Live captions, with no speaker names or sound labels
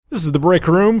This is the break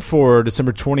room for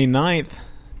December 29th,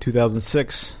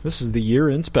 2006. This is the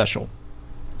year-end special.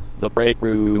 The break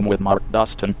room with Mark,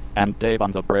 Dustin, and Dave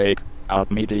on the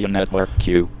Breakout Media Network.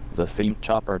 Cue the theme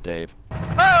chopper, Dave.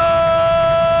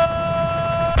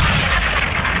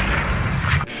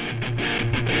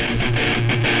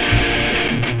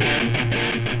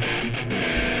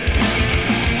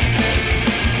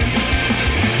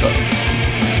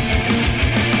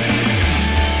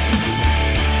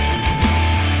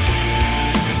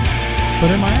 Put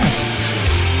it in my ass.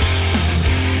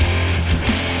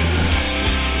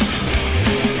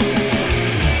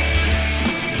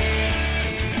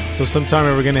 So sometime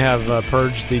we're going to have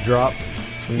Purge the drop, so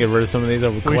we can get rid of some of these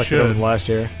that we collected over the last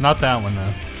year. Not that one,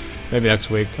 though. Maybe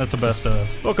next week. That's the best of.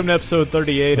 Welcome to episode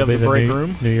 38 of the break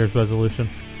room. New Year's resolution.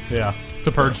 Yeah.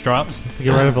 To purge drops. To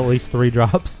get rid of at least 3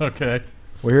 drops. Okay.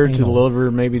 We're here to deliver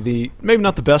maybe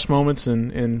not the best moments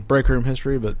in break room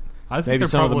history, but I think maybe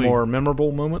some of the more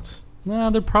memorable moments.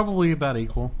 Nah, they're probably about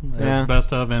equal as Yeah.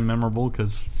 best of and memorable,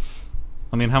 because,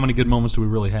 I mean, how many good moments do we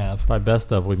really have? By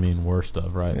best of, we mean worst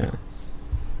of, right? Yeah.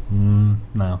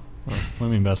 No. What do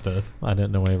you mean best of? I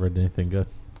didn't know I ever did anything good.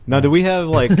 Now, do we have,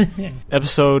 like,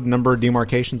 episode number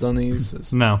demarcations on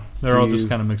these? No. They're all just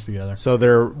kind of mixed together. So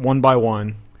they're one by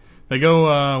one. They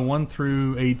go 1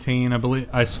 through 18. I believe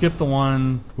I skipped the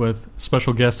one with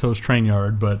special guest host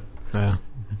Trainyard, but Yeah.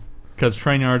 because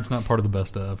Trainyard's not part of the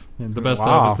best of. And the best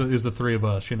Wow. of is the three of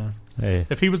us, you know. Hey.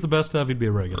 If he was the best of, he'd be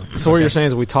a regular. So what you're saying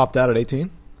is we topped out at 18?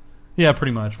 Yeah,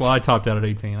 pretty much. Well, I topped out at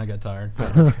 18. I got tired.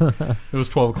 It was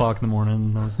 12 o'clock in the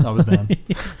morning. I was done.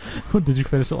 Did you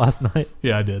finish it last night?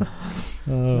 Yeah, I did.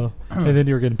 And then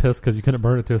you were getting pissed because you couldn't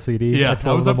burn it to a CD. Yeah, at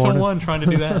I was 12 up in the till morning. 1 trying to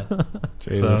do that.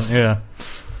 Jesus. So, yeah.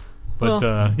 But,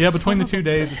 Well, between the 2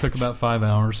 days, it took about 5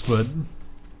 hours. But,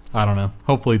 I don't know.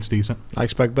 Hopefully it's decent. I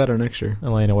expect better next year.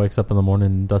 Elena wakes up in the morning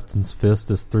and Dustin's fist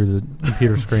is through the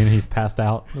computer screen and he's passed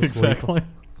out. asleep. Exactly.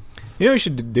 You know what we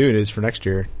should do is for next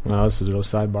year. Well, this is a real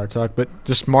sidebar talk, but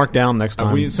just mark down next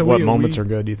time what moments are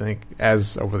good, you think,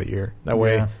 as over the year. That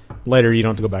way, later you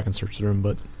don't have to go back and search through them.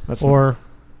 But or,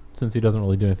 since he doesn't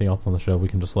really do anything else on the show, we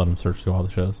can just let him search through all the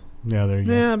shows. Yeah, there you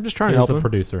go. Yeah, I'm just trying to He's help a him.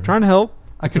 producer. Trying to help.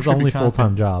 I It's his contribute only content.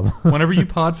 full-time job. Whenever you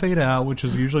pod fade out, which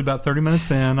is usually about 30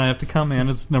 minutes in, I have to come in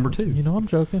as number 2. You know I'm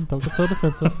joking. Don't get so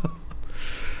defensive.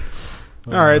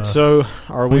 All right, so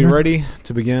are we ready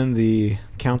to begin the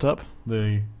count up?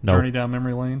 The No. journey down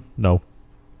memory lane. No.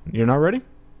 You're not ready?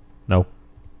 No.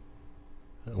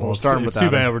 We'll start it's without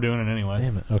too bad it. we're doing it anyway.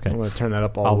 Damn it. Okay. I'm going to turn that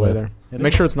up all I'll the way live. there.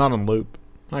 Make sure it's not on loop.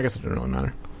 I guess it doesn't really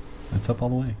matter. It's up all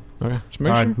the way. Okay, just All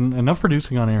make right, sure. enough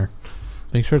producing on air.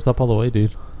 Make sure it's up all the way,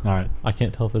 dude. All right. I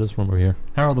can't tell if it is from over here.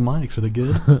 How are the mics? Are they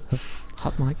good?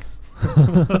 Hot mic.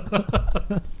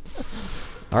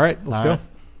 All right, let's All go. right.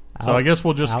 So I guess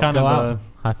we'll just kind of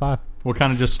high five. we'll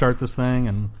kind of just start this thing,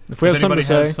 and If we have something anybody to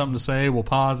say, has something to say, we'll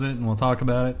pause it and we'll talk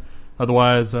about it.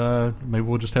 Otherwise, maybe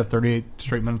we'll just have 38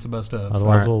 straight minutes of best of.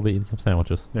 Otherwise, right. we'll be eating some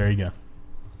sandwiches. There you go.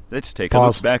 Let's take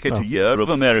Pause. a look back at a year of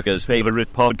America's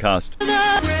favorite podcast.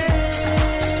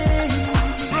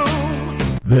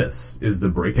 This is the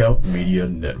Breakout Media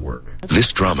Network.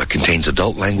 This drama contains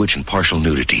adult language and partial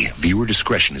nudity. Viewer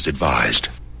discretion is advised.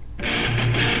 where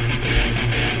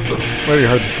have you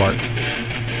heard this part?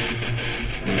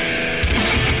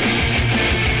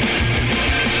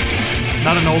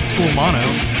 Not an old school mono.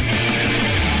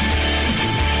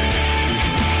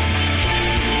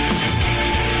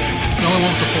 No one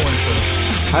wants the full intro.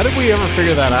 How did we ever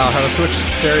figure that out? How to switch to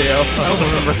stereo? I don't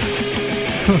remember.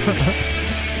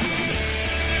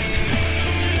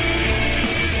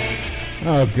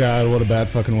 Oh, God, what a bad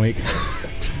fucking week.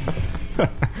 Hey,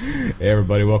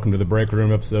 everybody, welcome to the Break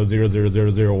Room, episode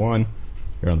 00001,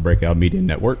 here on the Breakout Media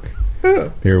Network.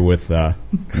 Here with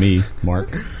me,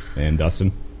 Mark, and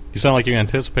Dustin. You sound like you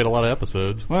anticipate a lot of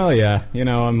episodes. Well, yeah,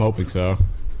 I'm hoping so. Of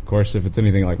course, if it's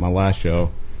anything like my last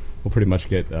show, we'll pretty much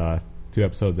get 2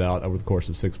 episodes out over the course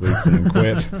of 6 weeks and then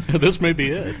quit. This may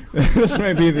be it. This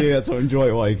may be so enjoy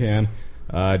it while you can.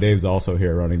 Dave's also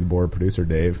here running the board, producer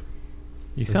Dave.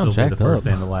 You This sound will be jacked the first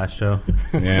up. and the last show.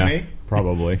 Yeah,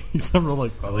 probably. You sound real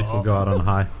like. At least we'll go out on a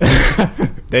high.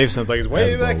 Dave sounds like he's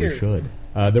way As back well we here. should.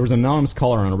 There was an anonymous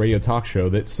caller on a radio talk show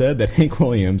that said that Hank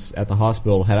Williams at the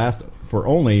hospital had asked for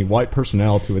only white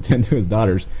personnel to attend to his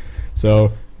daughters.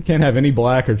 So you can't have any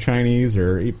black or Chinese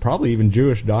or probably even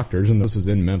Jewish doctors, and this was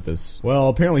in Memphis. Well,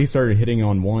 apparently he started hitting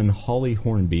on one Holly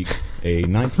Hornbeak, a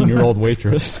 19-year-old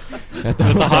waitress. At the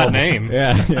That's a hotel. hot name.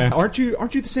 Yeah. Aren't you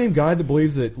the same guy that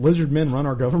believes that lizard men run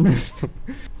our government?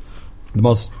 The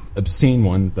most obscene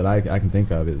one that I can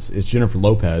think of is Jennifer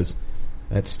Lopez.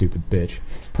 That stupid bitch.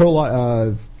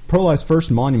 pro-life's first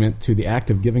monument to the act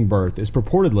of giving birth is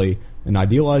purportedly an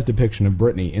idealized depiction of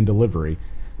Brittany in delivery.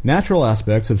 Natural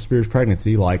aspects of Spears'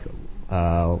 pregnancy, like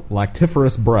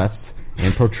lactiferous breasts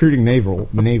and protruding navel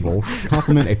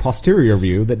complement a posterior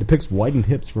view that depicts whitened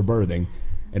hips for birthing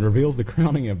and reveals the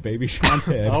crowning of baby Sean's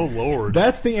head. Oh, Lord.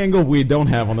 That's the angle we don't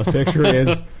have on this picture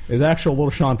is actual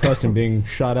little Sean Preston being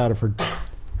shot out of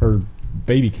her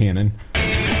baby cannon.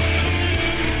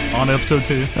 On episode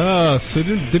 2. So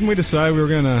didn't we decide we were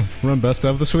going to run best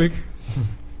of this week?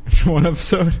 One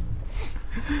episode?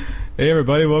 Hey,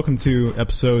 everybody. Welcome to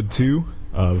episode 2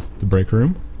 of The Break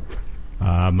Room.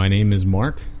 My name is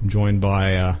Mark. I'm joined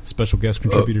by special guest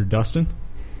contributor Dustin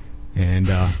and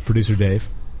producer Dave.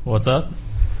 What's up?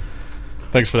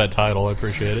 Thanks for that title. I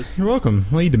appreciate it. You're welcome.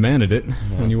 Well, you demanded it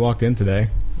when you walked in today.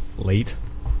 Late,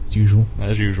 as usual.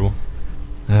 As usual.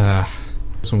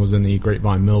 This one was in the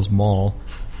Grapevine Mills Mall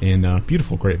in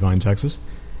beautiful Grapevine, Texas.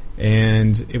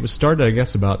 And it was started, I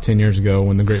guess, about 10 years ago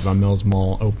when the Grapevine Mills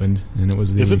Mall opened. And it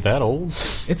was Is it that old?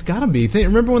 It's got to be.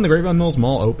 Remember when the Grapevine Mills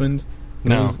Mall opened?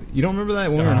 No. You don't remember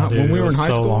that when we were in high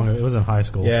school? Long, it was in high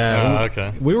school. Yeah.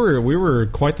 Okay. We were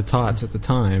quite the tots at the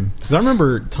time. Because I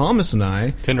remember Thomas and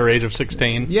I... Tender age of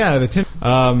 16. Yeah.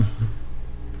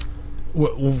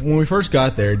 When we first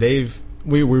got there, Dave...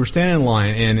 We were standing in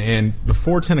line, and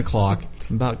before 10 o'clock,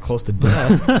 about close to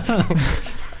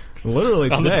death... Literally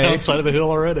today... On the downside of the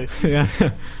hill already. Yeah.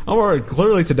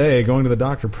 Clearly today, going to the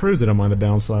doctor proves that I'm on the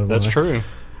downside of the hill. That's true.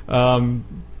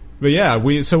 But yeah,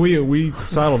 we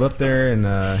sidled up there, and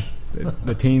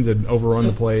the teens had overrun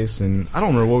the place, and I don't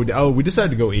remember what we did. Oh, we decided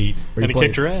to go eat. And he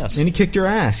kicked your ass. And he kicked your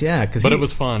ass, yeah. But it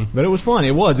was fun. But it was fun.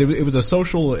 It was. It was a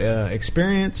social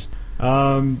experience.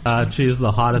 She is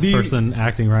the hottest person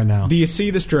acting right now. Do you see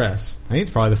this dress? I think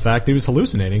it's probably the fact that he was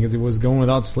hallucinating because he was going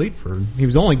without sleep he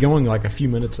was only going like a few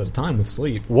minutes at a time with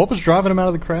sleep. What was driving him out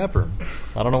of the crap room?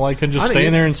 I don't know why he couldn't just stay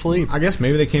in there and sleep. I guess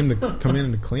maybe they come in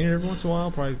and to clean it every once in a while.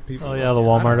 Probably people. Oh yeah, the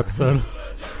Walmart episode.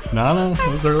 No, it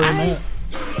was earlier than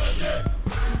that.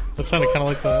 That sounded kind of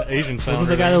like the Asian sound. Wasn't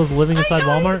the guy that was living inside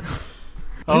Walmart?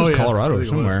 Oh, yeah, Colorado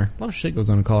somewhere. A lot of shit goes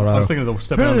on in Colorado. I was thinking of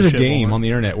the apparently there's a game on the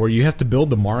internet where you have to build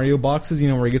the Mario boxes,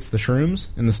 where he gets the shrooms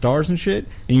and the stars and shit,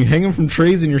 and you hang them from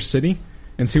trees in your city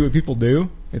and see what people do.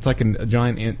 It's like a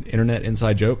giant internet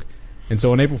inside joke. And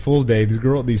so on April Fool's Day, these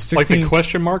 16... Like the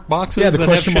question mark boxes? Yeah, the that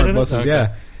question have mark boxes, okay.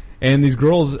 yeah. And these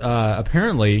girls,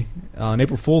 apparently, on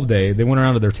April Fool's Day, they went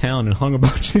around to their town and hung a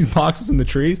bunch of these boxes in the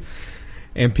trees.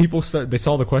 And people, they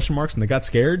saw the question marks and they got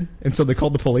scared. And so they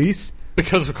called the police.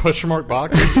 Because of question mark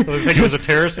boxes? They think it was a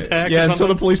terrorist attack Yeah, or and so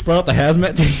something? the police brought out the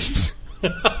hazmat teams.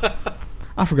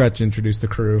 I forgot to introduce the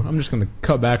crew. I'm just going to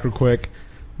cut back real quick.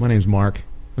 My name's Mark.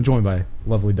 I'm joined by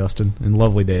lovely Dustin and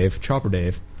lovely Dave, Chopper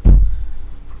Dave.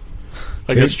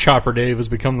 I guess Chopper Dave has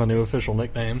become the new official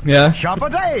nickname. Yeah. Chopper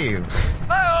Dave!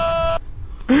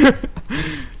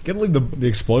 Gotta leave the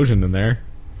explosion in there.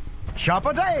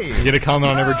 Chopper Dave! You get a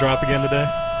comment on every drop again today?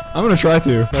 I'm going to try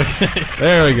to. Okay.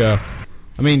 There we go.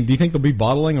 I mean, do you think they'll be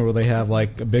bottling, or will they have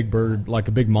like a big bird, like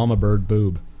a big mama bird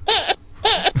boob?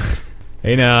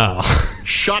 Hey now,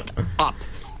 Shut up!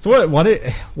 So why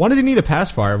does he need a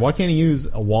pacifier? Why can't he use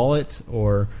a wallet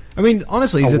or? I mean,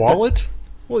 honestly, is a it wallet?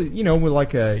 Well, with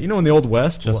like in the Old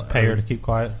West, Just pay her to keep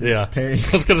quiet. Yeah. Pay.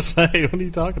 I was going to say, what are you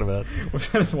talking about? What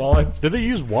kind of wallet? Did they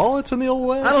use wallets in the Old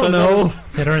West? I don't know.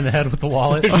 Hit her in the head with the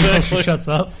wallet. Exactly. She shuts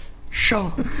up.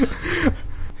 Shut up.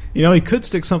 He could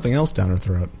stick something else down her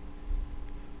throat.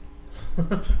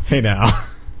 Hey now,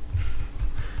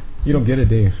 you don't get it,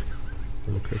 do you?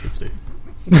 The crickets do.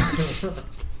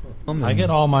 I get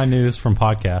all my news from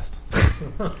podcasts.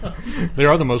 They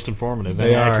are the most informative and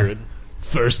They are. accurate.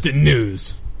 First in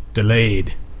news,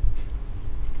 delayed.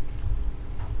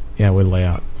 Yeah, way to lay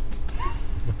out.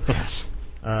 Yes.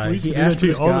 He asked for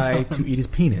this guy to eat his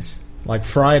penis, like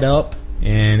fried up,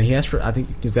 and he asked for. I think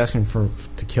he was asking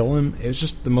to kill him. It was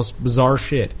just the most bizarre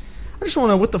shit. I just want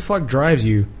to know what the fuck drives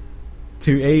you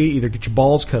to A, either get your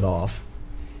balls cut off,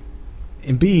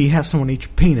 and B, have someone eat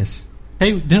your penis.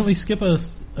 Hey, didn't we skip a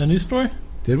news story?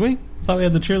 Did we? I thought we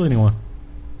had the cheerleading one.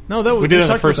 No, that We did it in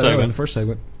the talked first about that segment. in the first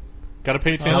segment. Got to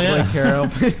pay attention. Oh, yeah. Carol.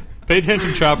 Pay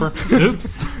attention, Chopper.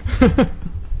 Oops.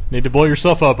 Need to blow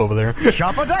yourself up over there.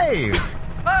 Chopper Dave!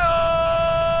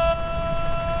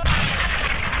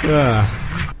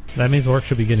 That means work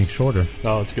should be getting shorter.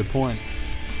 Oh, that's a good point.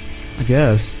 I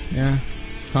guess. Yeah.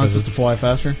 Time Because just to fly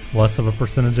faster. Less of a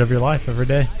percentage of your life every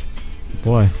day.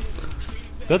 Boy.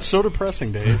 That's so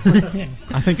depressing, Dave.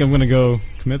 I think I'm going to go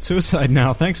commit suicide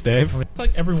now. Thanks, Dave. It's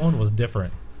like everyone was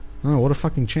different. Oh, what a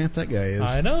fucking champ that guy is.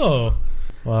 I know.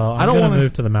 Well, I I'm don't going to wanna-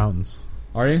 move to the mountains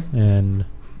Are you? and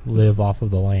live off of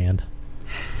the land.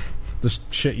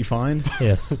 Just shit you find?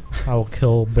 Yes. I will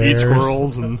kill bears. Eat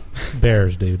squirrels and...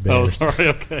 Bears, dude. Bears. Oh, sorry,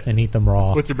 okay. And eat them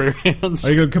raw. With your bare hands.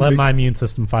 Are you gonna Let my immune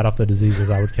system fight off the diseases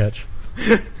I would catch.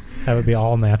 Have it be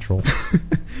all natural.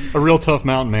 A real tough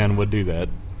mountain man would do that.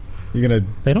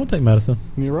 They don't take medicine.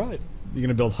 You're right. You're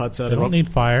gonna build huts out They of it? don't need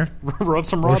fire. Rub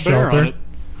some raw Or bear on shelter. it.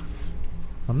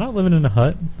 I'm not living in a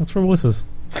hut. That's for wussies.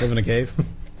 Live in a cave?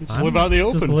 Just live out in the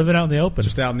open. Just living out in the open.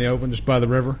 Just out in the open, just by the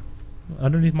river?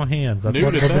 Underneath my hands. That's Nude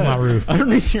what at will be that. my roof.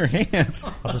 Underneath your hands?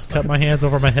 I'll just cut my hands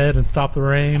over my head and stop the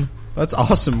rain. That's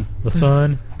awesome. The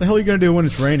sun. What the hell are you going to do when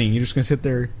it's raining? You're just going to sit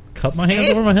there? Cut my hands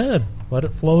over my head. Let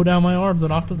it flow down my arms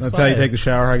and off to the That's side. how you take the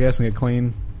shower, I guess, and get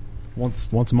clean once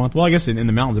a month? Well, I guess in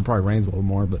the mountains it probably rains a little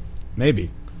more, but maybe.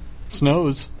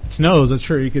 Snows. It snows, that's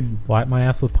true. You could wipe my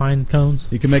ass with pine cones.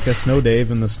 You can make a snow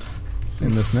Dave in the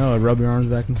snow and rub your arms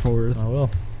back and forth. I will.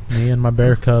 Me and my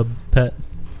bear cub pet.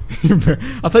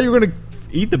 I thought you were going to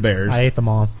eat the bears. I ate them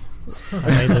all.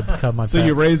 I made the cub my So pet.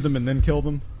 you raised them and then killed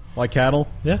them? Like cattle?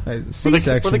 Yeah.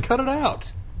 C-section. Where they cut it out.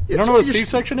 You It's don't know what a your-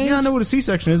 C-section is? Yeah, I know what a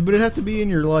C-section is, but it'd have to be in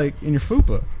your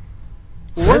fupa.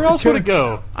 Where else would it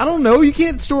go? I don't know. You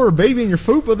can't store a baby in your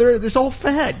fupa. There's all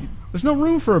fat. There's no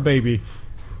room for a baby.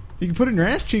 You can put it in your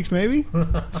ass cheeks, maybe.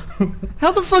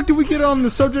 How the fuck did we get on the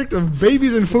subject of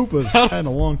babies and fupas? In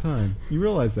a long time. You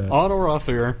realize that? On or off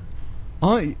air?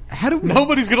 How do we?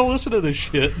 Nobody's gonna listen to this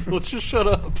shit. Let's just shut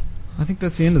up. I think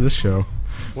that's the end of this show.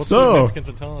 What's the So, significance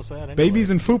of telling us that anyway?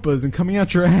 babies and fupas and coming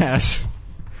out your ass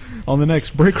on the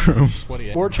next break room.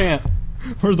 War chant.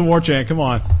 Where's the war chant? Come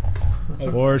on.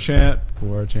 War chant.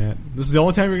 War chant. This is the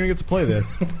only time you're going to get to play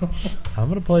this. I'm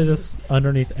going to play this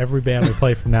underneath every band we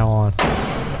play from now on.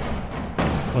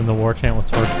 When the war chant was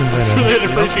first invented. They'd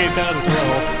appreciate that as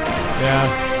well.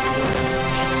 Yeah.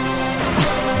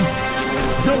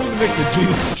 You don't need to mix the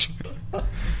Jesus. All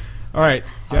right.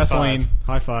 Gasoline.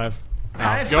 High five.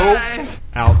 Out. Go.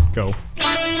 Out. Go.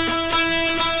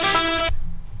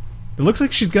 It looks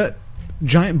like she's got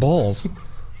giant balls.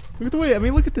 Look at the way. I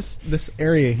mean, look at this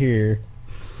area here.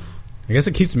 I guess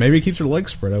maybe it keeps her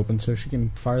legs spread open so she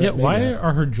can fire. Yeah, that baby why out.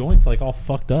 are her joints like all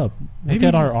fucked up? Maybe- Look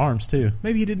at our arms too.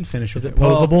 Maybe you didn't finish. Is with it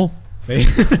posable? Well, maybe.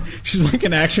 She's like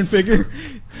an action figure.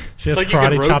 She has like you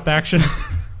could karate rope- chop action.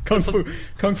 Kung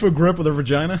fu grip with her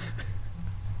vagina.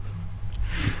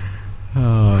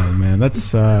 Oh man,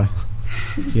 that's yeah.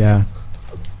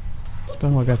 That's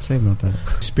about all I got to say about that.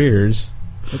 Spears,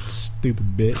 that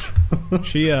stupid bitch.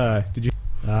 She did you?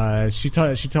 She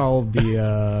told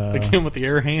the It came with the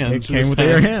air hands. it came with the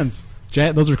air hands.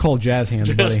 Those are called jazz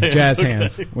hands, buddy. hands, Jazz okay.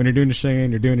 hands. When you're doing your singing,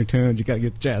 you're doing your tunes, you got to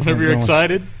get the jazz Whenever hands you're going.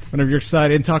 excited. Whenever you're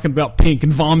excited and talking about pink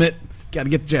and vomit, got to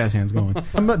get the jazz hands going.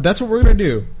 That's what we're going to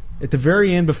do. At the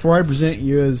very end, before I present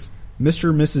you as Mr.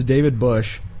 and Mrs. David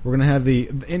Bush, we're going to have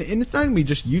and it's not going to be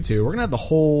just you two. We're going to have the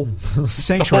whole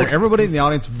sanctuary, everybody in the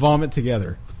audience vomit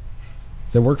together.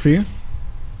 Does that work for you?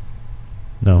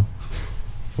 No.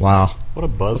 Wow. What a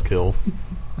buzzkill.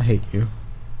 I hate you.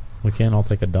 We can't all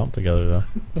take a dump together though.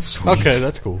 Okay,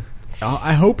 that's cool.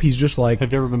 I hope he's just like...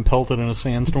 Have you ever been pelted in a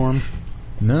sandstorm?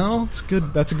 No, it's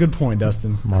good. That's a good point,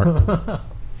 Dustin. Mark.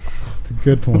 It's a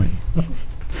good point.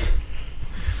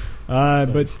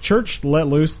 But Church let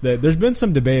loose that there's been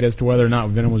some debate as to whether or not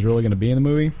Venom was really going to be in the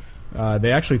movie.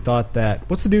 They actually thought that...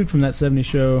 What's the dude from that 70s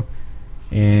show?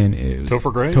 And it was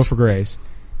Topher Grace? Topher Grace.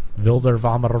 Vilder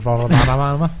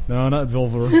vomiter. No, not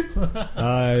Vilver.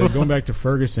 Going back to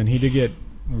Ferguson, he did get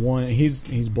one.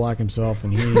 He's black himself,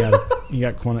 and he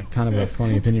got kind of a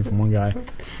funny opinion from one guy.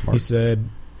 He said,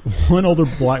 "One older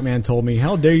black man told me,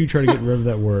 'How dare you try to get rid of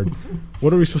that word?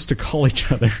 What are we supposed to call each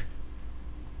other?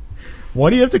 Why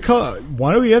do we have to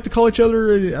call each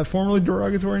other a formerly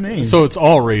derogatory name?' So it's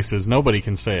all races. Nobody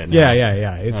can say it now.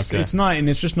 Yeah. Okay. It's not, and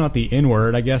it's just not the N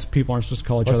word. I guess people aren't supposed to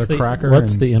call each other cracker.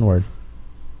 What's the N word?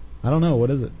 I don't know. What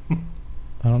is it? I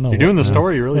don't know. You're doing the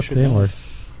story. You really what's should the N know. word?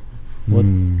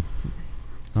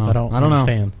 I don't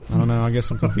understand. I don't know. I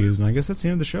guess I'm confused. And I guess that's the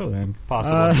end of the show then.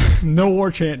 Possibly. No war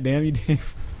chant, damn you,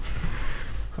 Dave.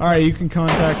 All right, you can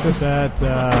contact us at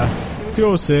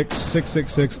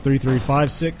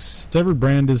 206-666-3356. Severed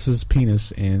Brandis'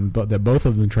 penis, but that both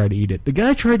of them tried to eat it. The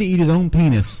guy tried to eat his own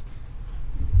penis.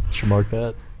 Should mark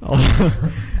that.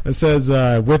 It says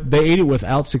they ate it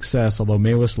without success, although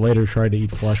Maywis later tried to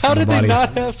eat flesh How from the did they body.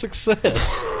 not have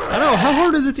success? I know. How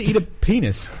hard is it to eat a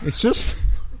penis? It's just...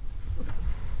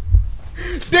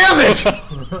 Damn it!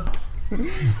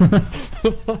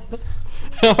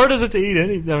 How hard is it to eat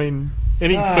any food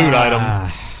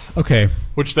item? Okay.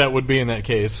 Which that would be in that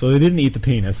case. So they didn't eat the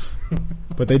penis,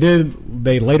 but they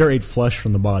later ate flesh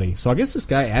from the body. So I guess this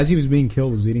guy, as he was being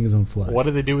killed, was eating his own flesh. What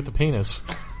did they do with the penis?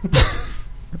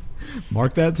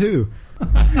 Mark that too.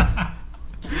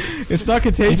 It's not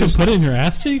You contagious. just put it in your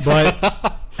ass cheeks?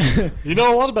 But You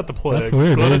know a lot about the plague. That's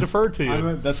weird, Glad I dude. deferred to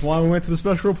you. that's why we went to the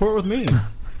special report with me.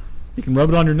 You can rub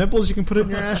it on your nipples. You can put it in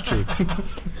your ass cheeks.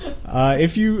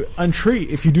 If you don't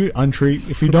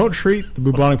treat the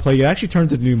bubonic plague, it actually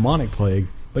turns into pneumonic plague.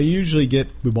 But you usually get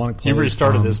bubonic plague. You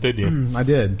restarted this, didn't you? I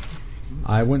did.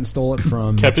 I went and stole it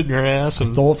from. Kept it in your ass. And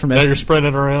stole it from. Now you're spreading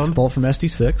it around. Stole it from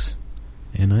SD6,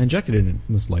 and I injected it in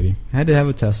this lady. I had to have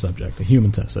a test subject, a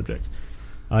human test subject.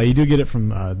 You do get it from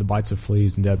the bites of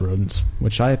fleas and dead rodents,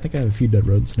 which I think I have a few dead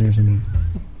rodents in here somewhere.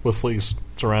 With fleas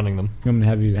surrounding them. I'm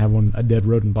going to have a dead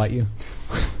rodent bite you.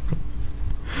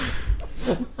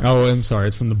 Oh, I'm sorry.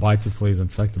 It's from the bites of fleas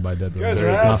infected by dead rodents. guys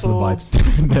are Not from the bites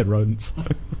of dead rodents.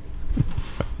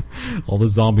 All the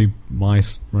zombie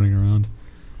mice running around.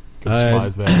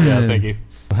 Customize that. Yeah, thank you.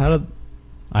 How did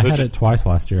I had it twice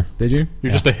last year. Did you?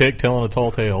 You're just a hick telling a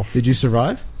tall tale. Did you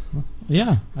survive?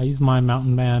 Yeah, I used my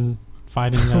mountain man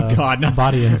fighting God, no.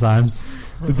 body enzymes.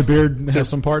 Did the beard have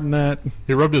some part in that?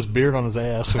 He rubbed his beard on his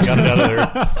ass and got it out of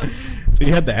there. So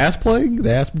you had the ass plague?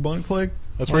 The ass bubonic plague?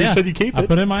 That's where you said you keep I it.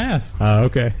 put it in my ass. Oh,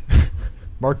 okay.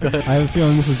 Mark that. I have a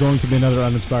feeling this is going to be another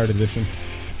uninspired edition.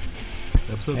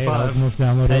 Episode Hey, that was 5. the most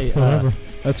downloaded episode ever.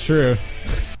 That's true.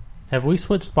 Have we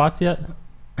switched spots yet?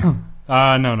 No,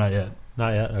 not yet.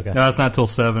 Not yet. Okay. No, it's not till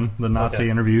 7. The Nazi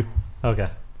interview. Okay.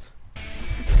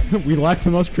 We lacked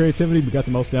the most creativity, but got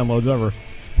the most downloads ever.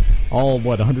 All,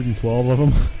 112 of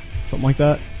them? Something like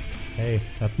that? Hey,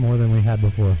 that's more than we had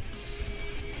before.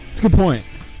 It's a good point.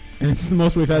 And it's the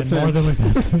most we've had since. More than we've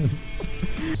had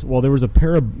since. Well, there was a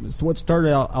pair of... So what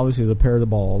started out, obviously, as a pair of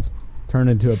balls, turned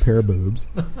into a pair of boobs.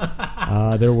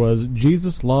 There was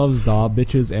Jesus loves the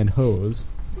bitches and hoes.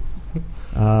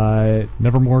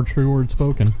 Never more true word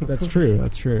spoken. That's true.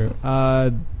 That's true.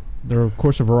 There are, of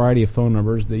course, a variety of phone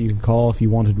numbers that you could call if you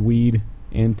wanted weed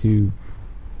and to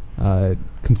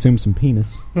consume some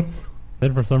penis.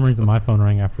 Then for some reason my phone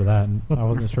rang after that, and I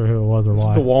wasn't sure who it was or It's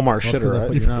why. the Walmart Well, 'cause shitter, I right?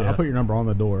 put your I put your number on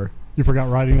the door. You forgot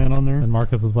writing that on there? And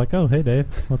Marcus was like, "Oh, hey Dave,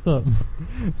 what's up?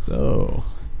 So,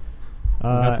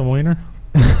 Got some wiener?"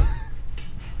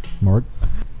 Mark.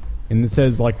 and it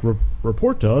says like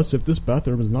report to us if this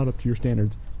bathroom is not up to your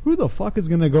standards. Who the fuck is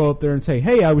going to go up there and say,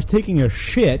 "Hey, I was taking a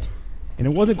shit and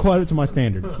it wasn't quite up to my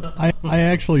standards"? I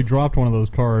actually dropped one of those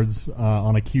cards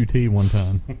on a QT one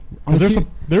time. On a Because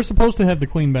they're supposed to have the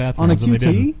clean bathrooms. On a and they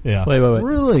QT? didn't. Yeah. Wait.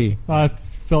 Really? I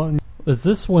felt... Is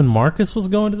this when Marcus was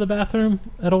going to the bathroom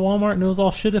at a Walmart and it was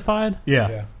all shitified?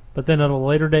 Yeah. But then at a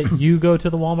later date, you go to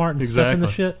the Walmart and step in the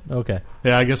Exactly. shit? Okay.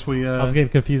 Yeah, I guess we... I was getting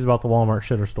confused about the Walmart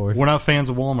shitter stories. we're not fans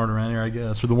of Walmart around here, I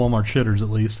guess. Or the Walmart shitters, at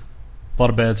least. A lot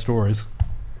of bad stories.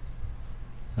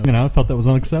 You know, I felt that was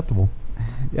unacceptable.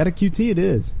 At a QT, it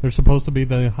is. They're supposed to be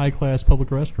the high-class public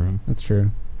restroom. That's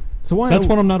true. So why? That's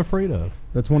what I'm not afraid of.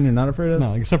 That's one you're not afraid of.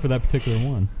 No, except for that particular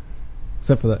one.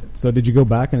 Except for that. So did you go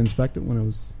back and inspect it when it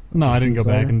was? No, I didn't go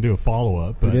back Cider? and do a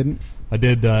follow-up. You But didn't? I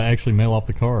did actually mail off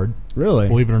the card. Really?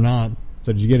 Believe it or not.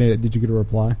 So did you get it? Did you get a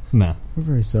reply? No. We're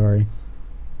very sorry.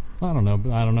 I don't know.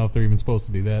 But I don't know if they're even supposed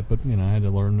to do that. But, you know, I had to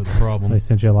learn the problem. They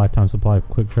sent you a lifetime supply of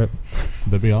Quick Trip.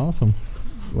 That'd be awesome.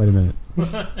 Wait a minute.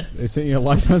 They sent you a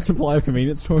lifetime supply of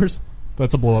convenience stores?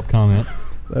 That's a blow-up comment.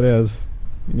 That is.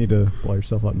 You need to blow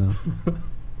yourself up now.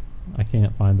 I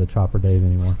can't find the Chopper Dave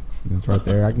anymore. It's right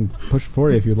there. I can push it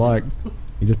for you if you'd like.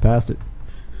 You just passed it.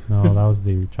 No, that was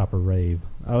the Chopper Rave.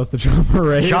 That was the Chopper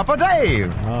Ray. Chopper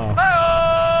Dave! Oh.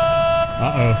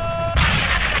 Uh-oh.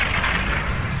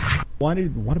 Why do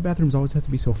bathrooms always have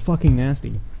to be so fucking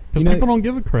nasty? Because people don't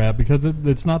give a crap because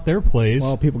it's not their place.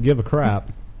 Well, people give a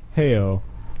crap. Heyo.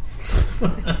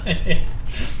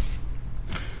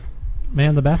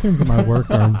 Man, the bathrooms at my work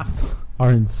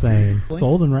are insane. It's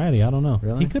old and ratty. I don't know.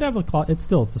 Really? He could have a it's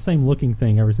the same looking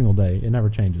thing every single day. It never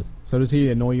changes. So does he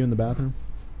annoy you in the bathroom?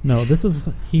 No,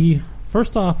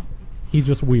 first off, he's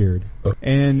just weird.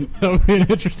 And that would be an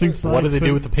interesting sight. What did they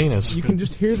do with the penis? you can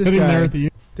just hear this Sitting guy. there at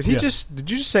the... Did you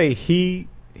just say he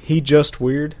just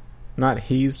weird? Not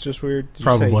he's just weird? Did you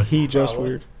Probably. say he just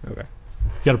weird? Okay.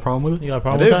 You got a problem with it? You got a I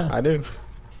problem do. with that? I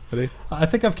do. I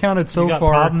think I've counted so you got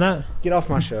far. a problem with that? Get off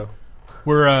my show.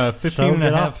 We're 15 and a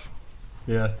get half.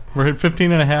 Yeah. We're at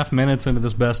 15 and a half minutes into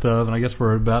this best of, and I guess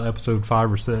we're about episode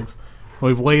 5 or 6.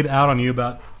 We've laid out on you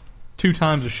about 2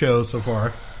 times a show so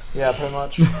far. Yeah, pretty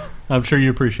much. I'm sure you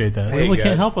appreciate that. Hey, we guys.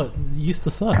 can't help it. You used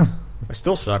to suck. I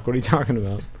still suck. What are you talking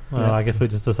about? Well, I guess we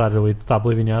just decided we'd stop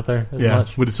leaving you out there as Yeah,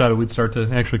 much. we decided we'd start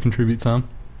to actually contribute some.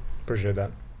 Appreciate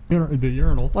that. The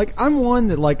urinal. Like, I'm one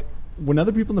that, like, when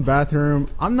other people in the bathroom,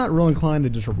 I'm not real inclined to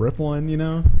just rip one, you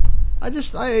know? I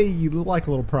like a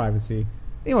little privacy.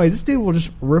 Anyways, this dude will just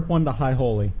rip one to high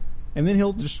holy. and then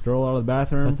he'll just stroll out of the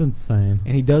bathroom. That's insane.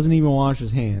 And he doesn't even wash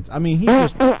his hands. I mean,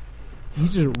 he's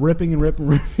just ripping and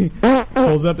ripping.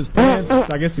 Pulls up his pants.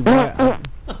 I guess he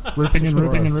ripping and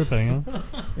ripping and ripping.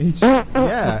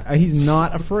 Huh? He's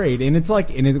not afraid, and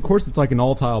of course it's like an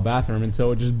all-tile bathroom, and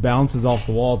so it just bounces off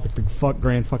the walls like the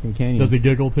Grand fucking Canyon. Does he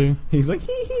giggle too? He's like,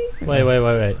 hee hee. Wait.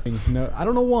 No, I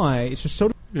don't know why. It's just so.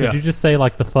 Did you just say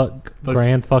like the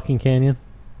Grand fucking Canyon?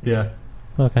 Yeah.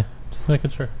 Okay, just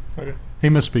making sure. Okay. He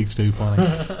misspeaks too. Funny.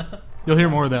 You'll hear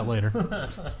more of that later.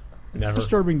 Never.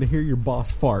 Disturbing to hear your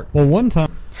boss fart. Well, one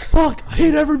time, fuck, I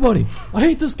hate everybody. I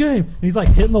hate this game. And he's like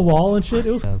hitting the wall and shit.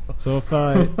 It was so if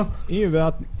any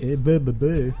about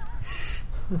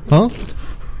huh?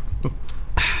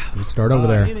 Let's start over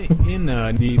there.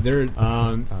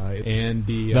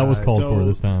 That was called for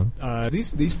this time. So I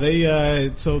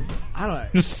don't know.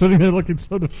 Just sitting there looking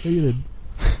so defeated.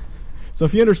 So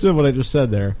if you understood what I just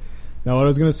said there, now what I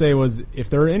was going to say was if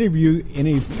there are any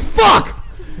fuck.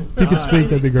 If you could speak,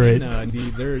 that'd be great. Muscle.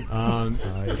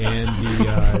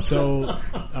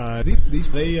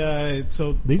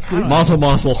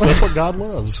 That's what God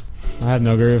loves. I have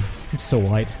no groove. I'm so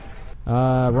white.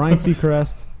 Ryan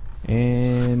Seacrest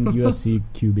and USC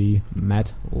QB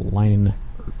Matt Leinart.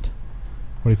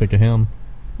 What do you think of him?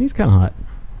 He's kind of hot.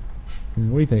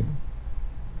 What do you think?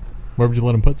 Where would you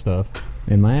let him put stuff?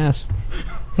 In my ass.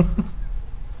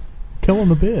 Kill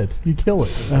him a bit. You kill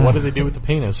it. What does he do with the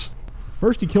penis?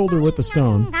 First he killed her with the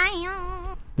stone.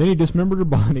 Then he dismembered her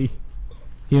body.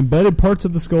 He embedded parts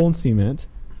of the skull in cement,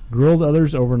 grilled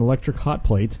others over an electric hot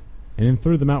plate, and then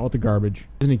threw them out with the garbage.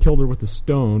 The reason he killed her with the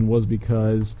stone was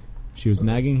because she was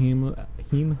nagging him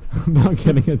about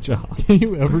getting a job. Can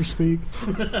you ever speak?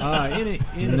 Not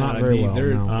very well.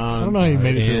 No. I don't know how you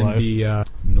made it through life.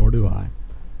 Nor do I.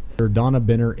 Donna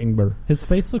Benner Ingber. His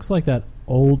face looks like that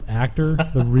old actor,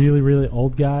 the really, really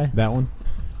old guy. That one?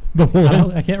 The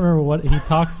one? I can't remember what. He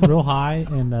talks real high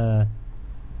and,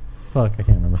 fuck, I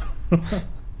can't remember.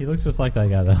 He looks just like that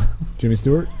guy, though. Jimmy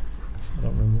Stewart? I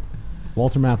don't remember.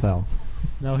 Walter Matthau.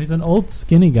 No, he's an old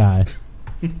skinny guy.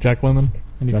 Jack Lemmon?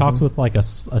 And he talks with, like, a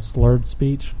slurred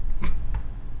speech.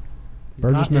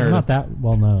 He's not that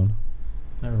well known.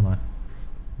 Never mind.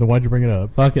 Then why'd you bring it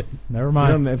up? Fuck it. Never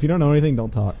mind. If you don't know anything,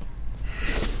 don't talk.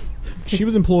 She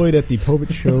was employed at the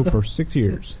Povich Show for 6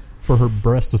 years. For her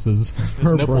breastises.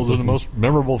 His nipples are the most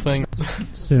memorable thing.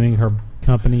 Suing her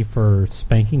company for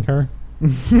spanking her.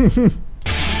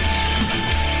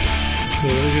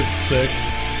 Sick.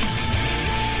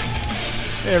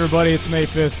 Hey everybody, it's May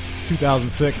 5th,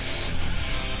 2006.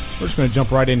 We're just going to jump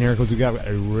right in here because we got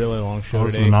a really long show today.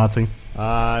 This is a Nazi.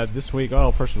 This week,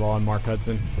 first of all, I'm Mark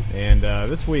Hudson. And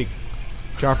this week,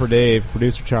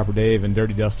 producer Chopper Dave, and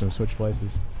Dirty Dustin have switched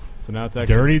places. So now it's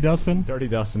actually... Dirty Dustin? Dirty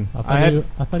Dustin. I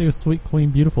thought he was sweet,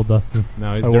 clean, beautiful Dustin.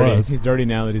 No, he's dirty. He's dirty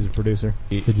now that he's a producer.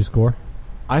 Did you score?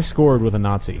 I scored with a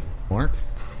Nazi. Mark?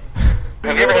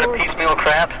 Have you ever had a piecemeal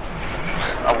crab?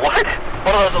 A what?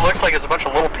 One of those that looks like it's a bunch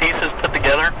of little pieces put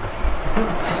together.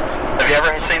 Have you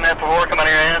ever seen that before come out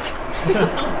of your ass?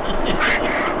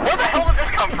 Where the hell did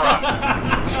this come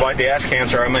from? Despite the ass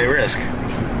cancer I may risk.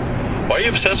 Why are you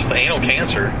obsessed with anal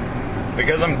cancer?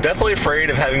 Because I'm deathly afraid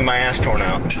of having my ass torn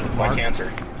out by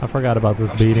cancer. I forgot about this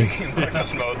beating. In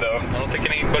breakfast mode, though. I don't think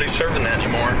anybody's serving that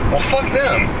anymore. Well, fuck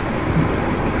them.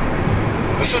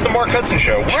 This is the Mark Hudson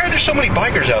Show. Why are there so many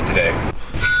bikers out today?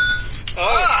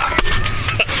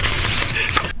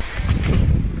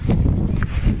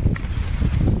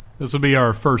 This will be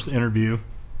our first interview.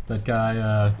 That guy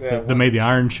that made the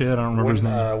iron shit. I don't remember his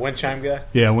name. Wind chime guy?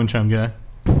 Yeah, wind chime guy.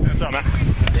 What's up, man?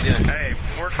 How you doing? Hey,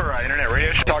 work for internet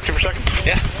radio. Talk to you for a second?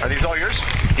 Yeah. Are these all yours?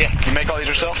 Yeah. You make all these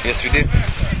yourself? Yes, we do.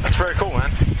 That's very cool,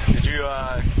 man. Did you,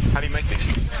 how do you make these?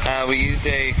 We use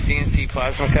a CNC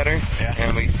plasma cutter,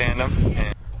 and we sand them.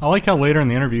 I like how later in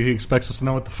the interview he expects us to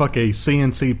know what the fuck a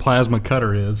CNC plasma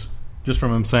cutter is, just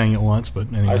from him saying it once.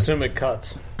 But anyway. I assume it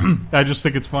cuts. I just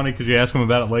think it's funny because you ask him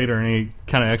about it later, and he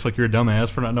kind of acts like you're a dumbass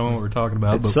for not knowing what we're talking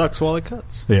about. It sucks while it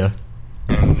cuts. Yeah.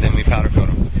 And then we powder coat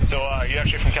them. So, you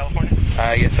actually from California?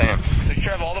 Yes, I am. So you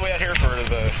travel all the way out here for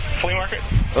the flea market?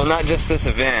 Well, not just this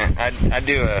event. I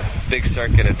do a big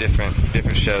circuit of different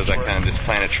shows. I kind of just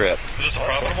plan a trip. Is this a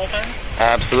profitable thing?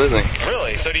 Absolutely.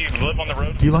 Really? So do you live on the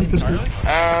road? Do you like this group?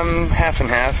 Half and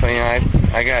half. You know,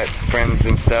 I got friends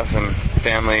and stuff and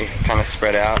family kind of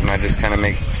spread out, and I just kind of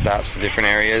make stops in different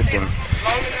areas. And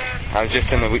I was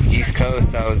just in the East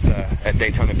Coast. I was at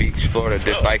Daytona Beach, Florida,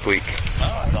 did Bike Week.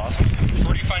 Oh, that's awesome. So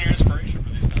where do you find your inspiration for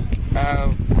these things?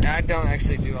 I don't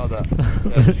actually do all the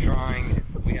drawing.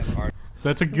 We have art.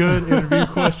 That's a good interview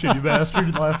question, you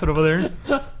bastard. Laughing over there.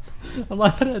 I'm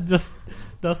laughing at just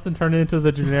Dustin turned into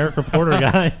the generic reporter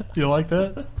guy. Do you like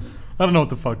that? I don't know what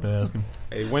the fuck to ask him.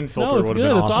 A wind filter No, it's would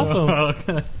good. have It's been awesome.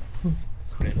 awesome.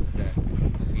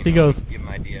 Okay. He goes, give him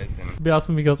ideas and be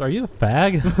awesome. He goes, "Are you a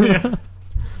fag?" Yeah.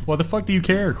 Why the fuck do you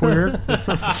care, queer?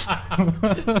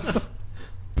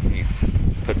 he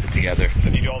puts it together. So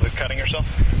do you do all the cutting yourself?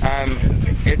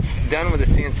 It's done with a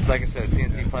CNC, like I said,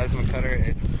 CNC plasma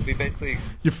cutter. We basically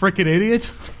You freaking idiot!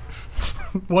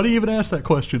 Why do you even ask that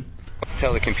question?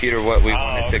 tell the computer what we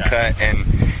want it to cut, and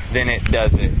then it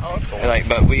does it. Oh, that's cool.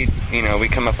 But we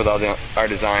come up with all our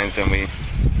designs, and we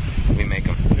make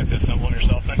them. So you have to assemble them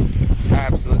yourself then?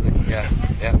 Absolutely, yeah.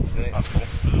 That's cool.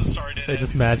 Sorry, They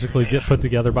just magically get put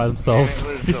together by themselves.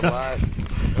 It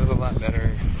was a lot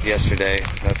better yesterday,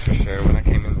 that's for sure. When I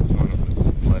came in this morning, it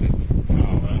was flooded.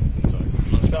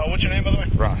 What's your name, by the way?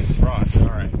 Ross. Ross, all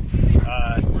right.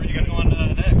 Where are you going to go on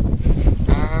next?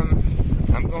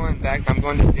 I'm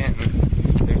going to Denton.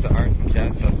 There's an arts and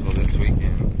jazz festival this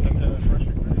weekend. Is that the Fresh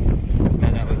Week?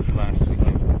 No, that was last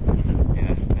weekend.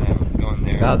 Yeah, I'm going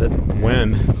there. God, that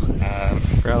when?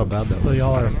 Forgot about that. So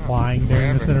y'all are flying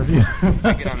during this interview.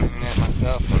 I get on the internet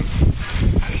myself.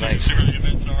 And See where the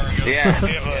events are. Yeah. Do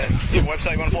you have a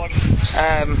website you want to plug?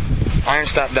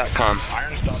 Ironstop.com.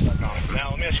 Ironstop.com. Now,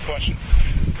 let me ask you a question.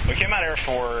 We came out here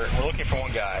we're looking for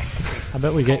one guy. I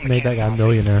bet we made that guy a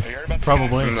millionaire. Have you heard about this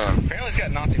Probably. guy? No. Apparently he's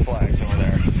got Nazi flags over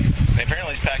there. And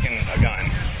apparently he's packing a gun.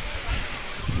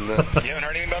 You haven't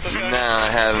heard anything about this guy? No, I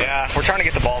haven't. Yeah, we're trying to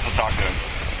get the balls to talk to him.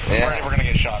 Yeah. We're going to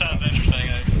get shot. Sounds interesting.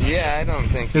 Yeah, I don't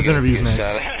think His you guys interview's get next.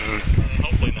 shot at.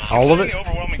 Hopefully not. All of Considering it? the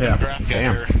overwhelming Yeah. demographic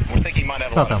Damn. here, we think he might have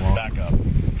It's a not lot that of long. backup.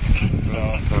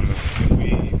 So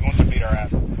he wants to beat our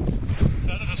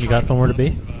asses. You got somewhere to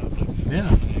be? Yeah.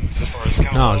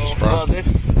 No, it's just Well,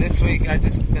 this week I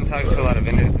just been talking to a lot of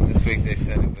vendors, and this week they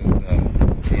said it was,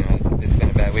 it's been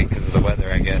a bad week because of the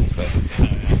weather, I guess. But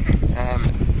I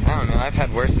don't know. I've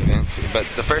had worse events, but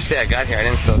the first day I got here, I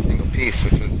didn't sell a single piece,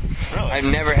 which was I've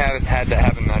never had that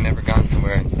happen. I've never gone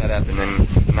somewhere and set up and then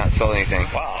not sold anything.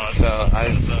 Wow. So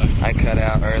I cut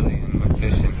out early and went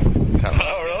fishing.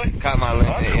 Really? Caught my limit.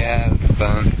 That's cool. Yeah, it was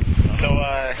fun. So,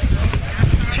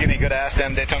 did you get any good ass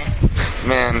down in Daytona?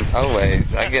 Man,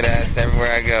 always. I get asked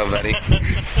everywhere I go, buddy.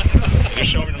 Just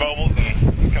show me your mobiles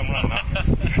and come run, huh?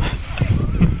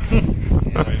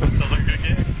 Sounds like a good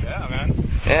gig. Yeah, man.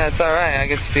 Yeah, it's all right. I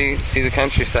get to see the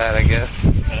countryside, I guess.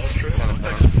 That's true.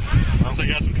 Sounds like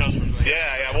you got some customers.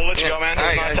 Yeah, we'll let you go, man. All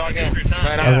right, Nice guys. talking. Yeah. Every time.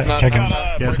 Right on. Yeah, check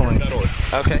out Gasoline. breakroom.org.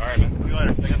 Okay. All right, man. See you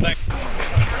later. Thanks.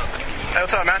 Hey,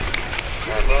 what's up, man?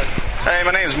 Hey,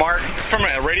 my name is Mark. From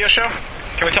a radio show.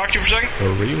 Can we talk to you for a second? A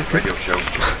real Radio show.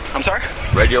 I'm sorry?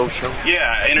 Radio show?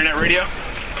 Yeah, internet radio.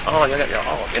 Oh,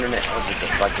 internet. Was it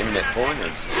like internet porn? Or?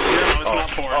 No, it's not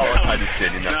porn. Oh, I just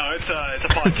kidding. No, it's a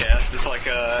podcast. It's like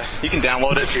you can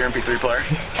download it to your MP3 player.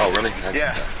 Oh, really?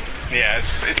 Yeah. Yeah,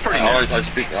 it's pretty I new.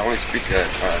 only speak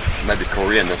maybe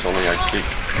Korean. That's the only I speak.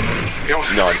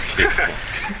 No, I speak.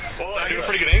 Well, I do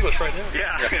pretty good English right now.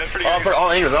 Yeah, pretty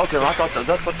good. English. Okay, I thought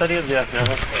that's what that is. Yeah.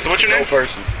 So what's your name?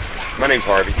 Person. My name's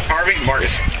Harvey. Harvey?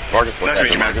 Marcus. Marcus. Nice to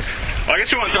meet you, man. Marcus. Well, I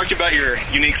guess we want to talk to you about your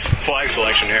unique flag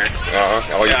selection here.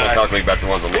 Oh, you want to talk to me about the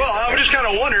ones on me? Well, I'm just kind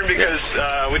of wondering because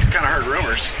we kind of heard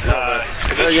rumors. Well,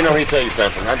 let me tell you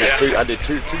something. I did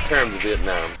two terms of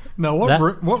Vietnam. Now,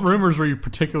 what rumors were you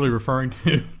particularly referring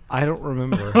to? I don't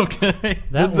remember. Okay.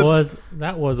 That was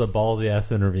a ballsy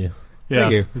ass interview. Yeah,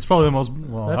 Thank you. it's probably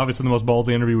obviously the most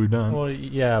ballsy interview we've done. Well,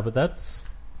 yeah, but that's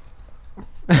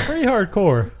pretty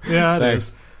hardcore. Yeah, it Thanks.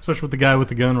 is. Especially with the guy with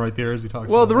the gun right there as he talks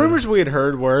Well, about the it. rumors we had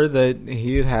heard were that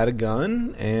he had a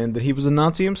gun and that he was a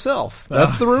Nazi himself.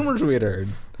 That's the rumors we had heard.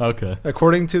 Okay.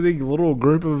 According to the little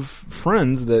group of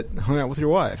friends that hung out with your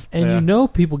wife. And you know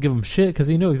people give him shit because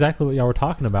he knew exactly what y'all were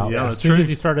talking about. Yeah, as that's soon true. as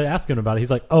you started asking about it,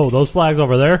 he's like, "Oh, those flags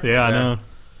over there." Yeah, I know.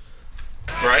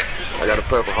 Right. I got a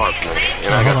Purple Heart, man,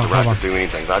 and I got the right to do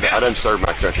anything. I done serve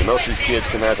my country. Most of these kids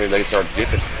come out here and they start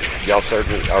dipping. Y'all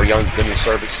serving our young been in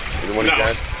service? Either one of you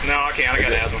guys? No, I can't. I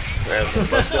got asthma.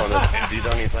 Have you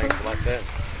done anything like that?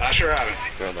 I sure haven't.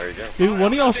 Well, there you go. Dude,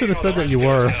 one of y'all should have said that you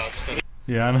were.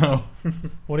 Yeah, I know.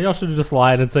 One of y'all should have just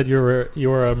lied and said you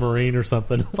were a Marine or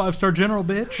something. 5-star general,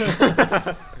 bitch.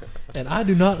 And I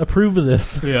do not approve of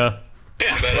this. Yeah.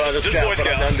 Yeah, Well, just but Boy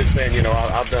Scouts. I'm just saying,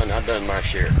 I've done my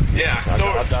share. Yeah.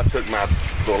 I took my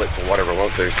bullet for whatever I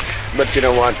want to. But you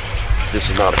know what? This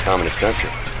is not a communist country.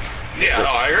 Yeah, no,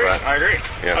 I agree. Right. I agree.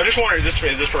 Yeah. I just wonder, is this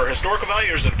for historical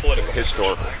value or is it political?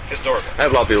 Historical. Historical. I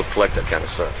have a lot of people collect that kind of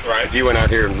stuff. Right. If you went out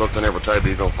here and looked on every table,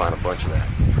 you're going to find a bunch of that.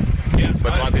 Yeah.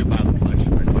 But a lot of people buy the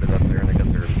collection. They put it up there, and they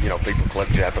got their, people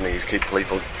collect Japanese,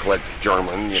 people collect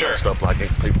German, Sure. stuff like it.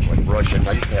 People collect Russian.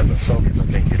 I used to have the Soviets. I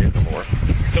can't get it no more.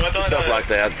 So I thought stuff like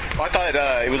that. I thought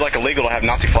it was like illegal to have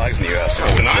Nazi flags in the U.S.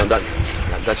 Is it not? No,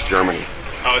 that's Germany.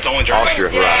 Oh, it's only Germany. Austria,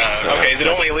 right? Okay, is it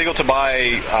only illegal to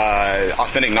buy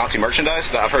authentic Nazi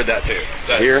merchandise? I've heard that too.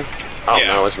 Here? Oh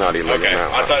no, it's not illegal. Okay. No,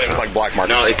 I thought it was like black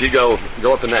market. No, if you go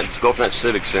up in that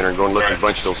civic center and go and look at a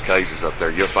bunch of those cases up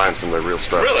there, you'll find some of the real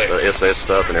stuff. Really? The SS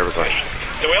stuff and everything.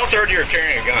 So we also heard you were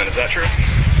carrying a gun. Is that true?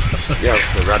 Yeah,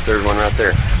 right there's one right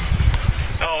there.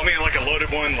 Oh, I mean like a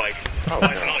loaded one, like. Oh,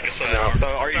 it's not like a sidearm. No. So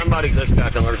are you? This guy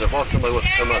comes over and says, "Well, somebody wants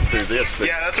to come up through this."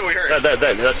 Yeah, that's what we heard.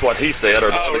 That's what he said, or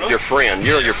really? your friend.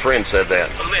 Your friend said that.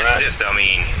 Well, let me ask you this, though. I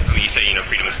mean, you say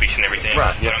freedom of speech and everything.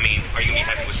 Right. But I mean, are you gonna be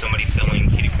happy with somebody selling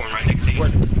kitty porn right next to you?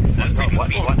 That's freedom of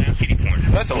speech. Kitty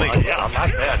porn. That's illegal. Yeah, I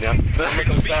like that. Yeah. Look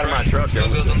on the side of my truck. So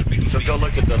go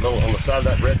look at on the side of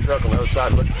that red truck. On the other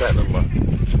side, look at that little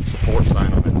support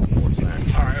sign on that support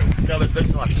sign. All right. No,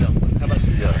 it's like something. How about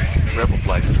the rebel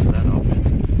flags? Is that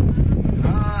offensive?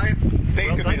 I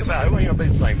think it could be the same. Well, be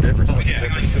the same difference. What's the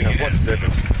difference? What's the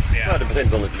difference? Yeah. Well, it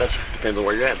depends on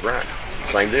where you're at, right?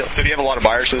 Same deal. So do you have a lot of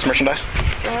buyers for this merchandise?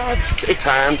 At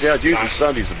times, yeah. Usually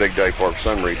Sunday's a big day for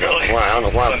some reason. Really? Why? I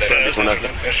don't know why.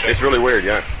 It's really weird,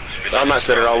 yeah. I might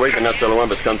sit there all week and not sell one,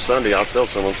 but come Sunday, I'll sell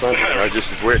some on Sunday.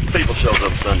 It's weird. People shows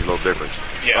up Sunday a little different.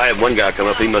 Yeah. I had one guy come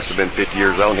up. He must have been 50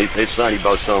 years old. And his son, he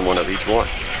both sold one of each one.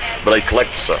 But they collect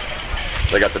the stuff.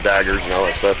 They got the daggers and all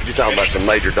that stuff. You're talking about some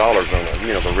major dollars on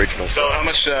the original. So how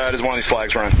much does one of these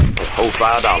flags run? $5.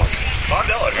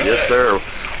 $5? Yes, sir.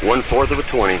 1/4 of a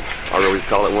 20. Or we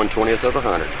call it 1/20th of a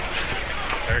 100.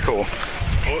 Very cool.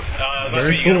 Well, is that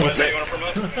something you want to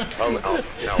promote?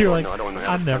 You're like, I don't know.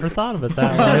 I never thought of it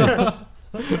that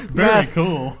way. Very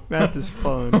cool. Math is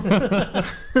fun.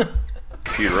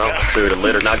 Computer on through the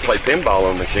litter, and I play pinball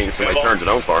on the machine. Somebody turns it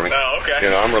on for me. Oh,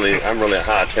 okay. I'm really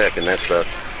high tech in that stuff.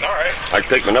 All right. I can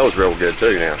pick my nose real good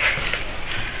too now.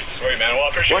 Sweet, man. Well, I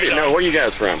appreciate it. Where are you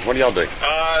guys from? What do y'all do?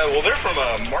 Well, they're from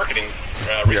a marketing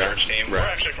research team. Right. We're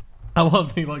actually from. I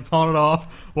love he pawned it off.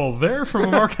 Well, they're from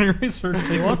a marketing research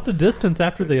team. He wants to distance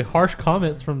after the harsh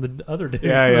comments from the other dude.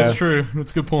 Yeah. That's true.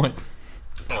 That's a good point.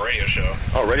 A radio show.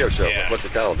 Oh, radio show. Yeah. What's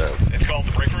it called, though? It's called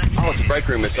The Break Room. Oh, it's a break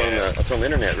room. It's on the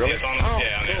internet, really? Yeah, it's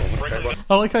on The Break Room.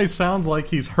 I like how he sounds like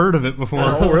he's heard of it before.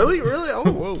 Oh, really? Really? Oh,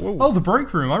 whoa. Oh, the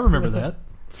break room. I remember that.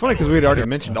 It's funny because we had already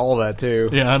mentioned all that, too.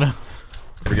 Yeah, I know.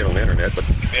 We get on the internet, but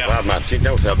she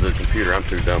knows how to do the computer. I'm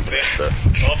too dumb for that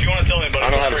stuff. Well, if you want to tell me about it, I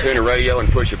know how to tune a radio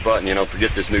and push a button.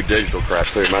 Forget this new digital crap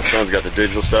too. My son's got the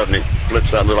digital stuff, and he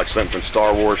flips out, look like something from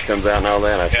Star Wars comes out and all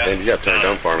that. I said, you got to turn it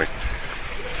on for me.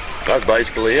 That's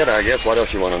basically it, I guess. What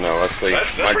else you want to know? Let's see.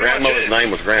 That's my grandmother's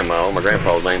name was Grandma. My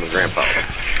grandpa's name was Grandpa.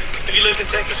 Have you lived in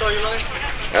Texas all your life?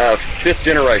 5th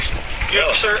generation. You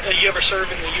ever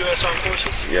served in the U.S. Armed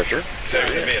Forces? Yes, sir.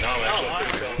 In Vietnam,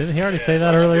 actually. Didn't he already say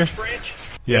that earlier?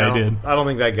 Yeah, I did. I don't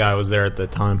think that guy was there at the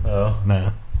time. Oh,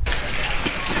 nah.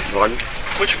 Pardon?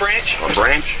 Which branch? A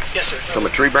branch? Yes, sir. From a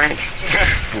tree branch?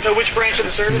 No, which branch of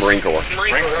the service? Marine Corps.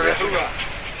 Marine Corps. All right, hoorah.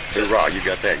 Hoorah, you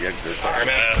got that. All right,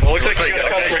 man. Well, looks like you got a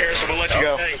customer here, so we'll let you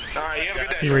go. Okay. All right, you have a good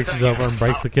day. He reaches over and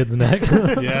breaks the kid's neck.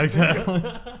 Yeah, exactly.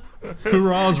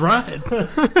 Hoorah's right.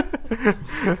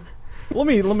 Let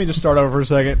me just start over for a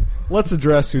second. Let's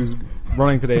address who's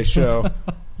running today's show.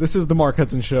 This is the Mark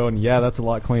Hudson Show, and yeah, that's a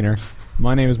lot cleaner.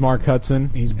 My name is Mark Hudson.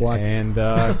 He's black. And,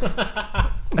 oh,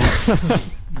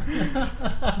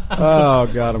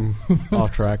 God, I'm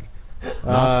off track.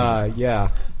 Yeah.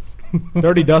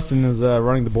 Dirty Dustin is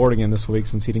running the board again this week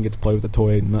since he didn't get to play with the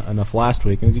toy enough last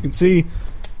week. And as you can see,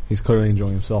 he's clearly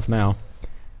enjoying himself now.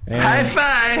 And,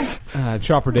 High five!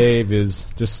 Chopper Dave is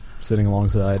just sitting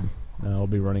alongside. I'll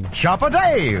be running. Chopper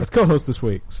Dave! As co-host this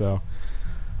week, so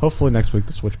hopefully next week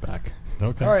to switch back.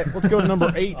 Okay. All right, let's go to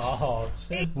number 8. Oh,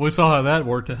 shit. We saw how that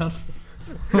worked out.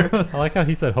 I like how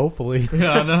he said hopefully.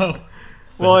 Yeah, I know.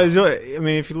 Well, if you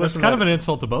listen, That's kind of an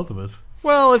insult to both of us.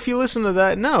 Well, if you listen to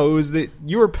that, no, it was that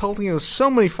you were pelting with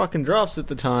so many fucking drops at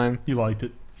the time. You liked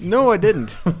it. No, I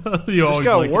didn't. You just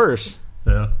got worse.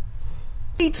 Yeah.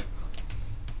 8.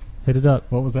 Hit it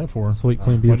up. What was that for? Sweet,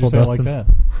 clean, beautiful Why'd you say Dustin. it like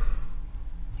that?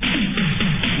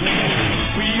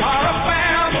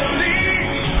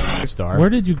 Star. Where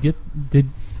did you get the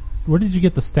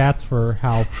stats for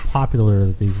how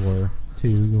popular these were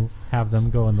to have them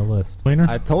go in the list? Cleaner?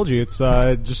 I told you it's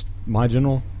just my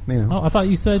general. Oh, I thought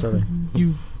you said survey.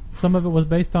 some of it was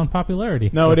based on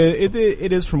popularity. No, it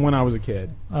is from when I was a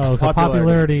kid. Oh, so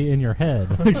popularity in your head.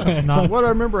 Not, what I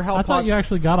remember how I thought you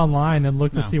actually got online and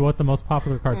looked to see what the most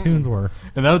popular cartoons were.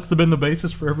 And that's been the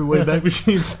basis for every Wayback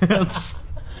Machine since.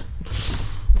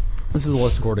 This is a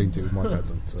list according to Mark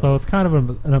Hudson. So it's kind of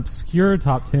an obscure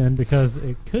top 10 because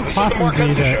it could possibly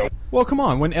be that. Well, come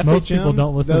on. When FHM most people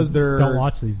don't listen, does their don't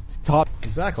watch these top.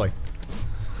 Exactly.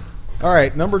 All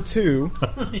right, number 2.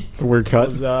 Weird cut.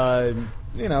 Was, it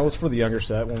was for the younger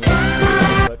set.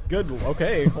 But good.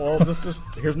 Okay. Well, just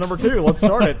here's number 2. Let's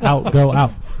start it. Go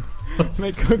out.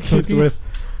 Make cookies with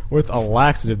a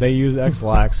laxative. They used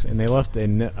X-Lax, and they left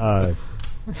a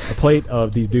plate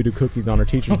of these doo-doo cookies on her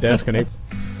teacher's desk, and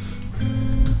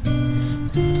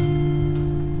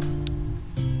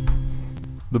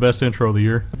The best intro of the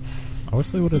year. I wish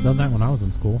they would have done that when I was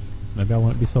in school. Maybe I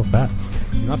wouldn't be so fat.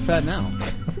 You're not fat now.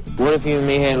 What if you and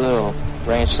me had a little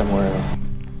ranch somewhere?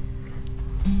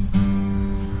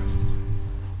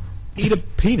 Eat a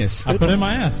penis. I put it in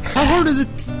my ass. How hard is it?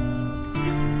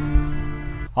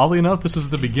 Oddly enough, this is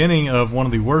the beginning of one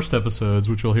of the worst episodes,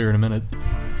 which you'll hear in a minute.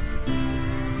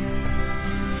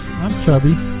 I'm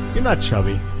chubby. You're not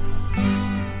chubby.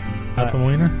 That's a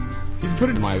wiener? You can put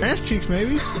it in my ass cheeks,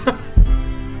 maybe.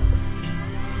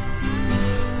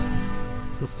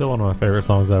 This is still one of my favorite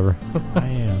songs ever. I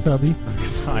am chubby.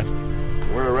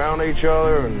 We're around each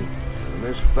other, and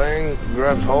this thing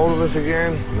grabs hold of us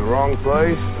again in the wrong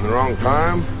place, in the wrong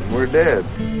time, and we're dead.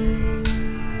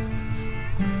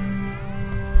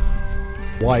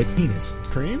 White penis.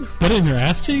 Cream? Put it in your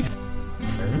ass cheeks?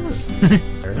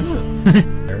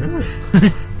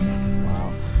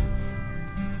 Wow.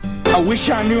 I wish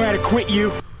I knew how to quit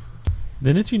you.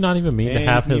 Didn't you not even mean to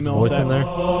have his voice in there?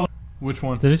 Which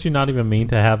one? Didn't you not even mean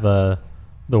to have the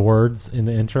words in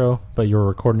the intro, but you were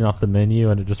recording off the menu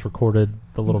and it just recorded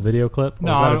the little video clip? Or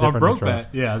No, was that a I different broke intro?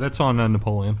 that. Yeah, that's on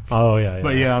Napoleon. Oh, yeah.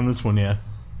 But yeah, on this one, yeah.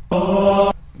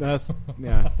 That's,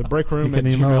 the breakroom You at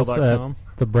can email us gmail.com.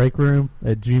 at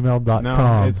thebreakroom@gmail.com.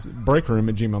 No, it's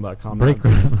breakroom@gmail.com.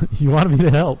 Breakroom. You wanted me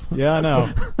to help. Yeah, I know.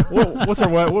 What's our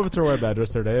web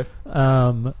address there, Dave?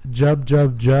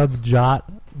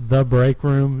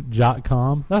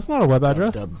 thebreakroom.com. That's not a web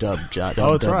address. Oh,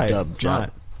 that's right. It's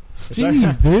not.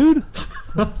 Jeez, dude.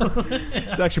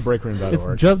 It's actually breakroom.org. It's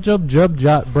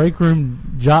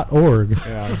breakroom.org.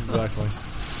 Yeah, exactly.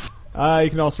 You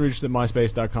can also reach us at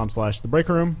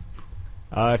myspace.com/thebreakroom.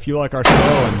 If you like our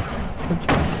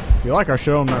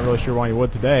show, I'm not really sure why you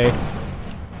would today. You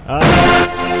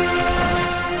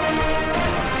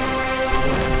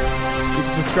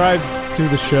can subscribe to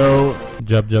the show.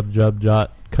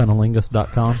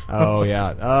 Cunnilingus.com. Oh,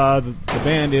 yeah. The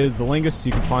band is The Lingus.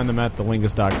 You can find them at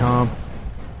thelingus.com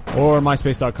or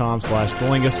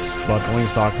myspace.com/thelingus, but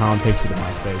thelingus.com takes you to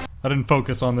MySpace. I didn't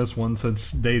focus on this one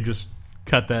since Dave just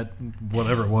cut that,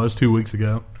 whatever it was, 2 weeks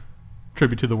ago.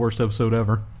 Tribute to the worst episode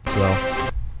ever. So,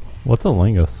 what's a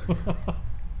lingus?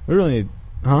 We really need...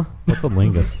 Huh? What's a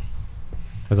lingus?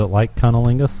 Is it like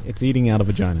cunnilingus? It's eating out a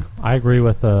vagina. I agree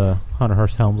with Hunter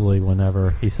Hearst Helmsley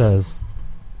whenever he says,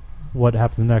 what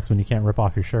happens next when you can't rip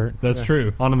off your shirt? That's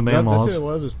true. On to the man laws. That's who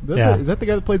it was. Yeah. Is that the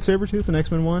guy that played Sabretooth in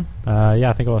X-Men 1? Yeah,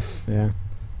 I think it was. Yeah.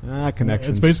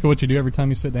 Connections. It's basically what you do every time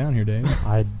you sit down here, Dave.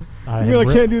 I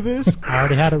can't do this? I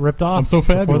already had it ripped off. I'm so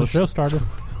fabulous. Before the show started.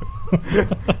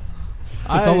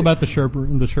 It's all about the shirt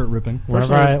ripping.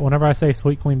 Whenever I say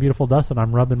sweet, clean, beautiful Dustin,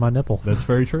 I'm rubbing my nipple. That's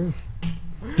very true.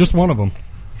 Just one of them.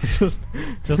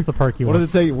 Just the perky one. What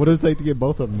does it take to get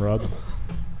both of them rubbed?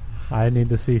 I need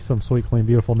to see some sweet, clean,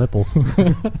 beautiful nipples.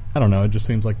 I don't know. It just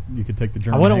seems like you could take the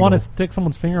German I wouldn't want to angle. stick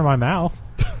someone's finger in my mouth.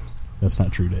 That's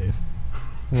not true, Dave.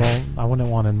 Well, I wouldn't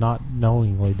want to not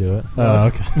knowingly do it. Oh,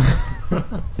 okay.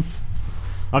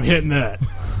 I'm hitting that.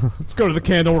 Let's go to the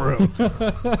candle room.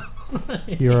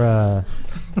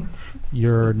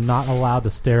 You're not allowed to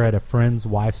stare at a friend's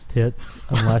wife's tits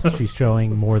unless she's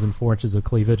showing more than 4 inches of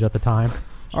cleavage at the time.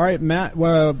 All right, Matt.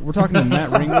 We're talking to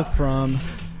Matt Ringel from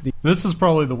the... This is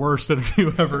probably the worst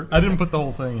interview ever. I didn't put the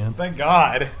whole thing in. Thank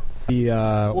God.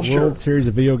 The World Series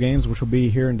of Video Games, which will be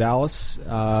here in Dallas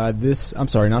not this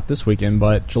weekend,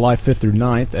 but July 5th through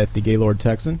 9th at the Gaylord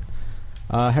Texan.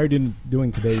 How are you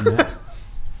doing today, Matt?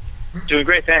 Doing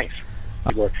great, thanks.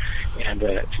 And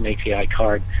it's an ATI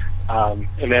card. And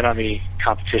then on the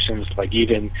competitions like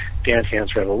even Dance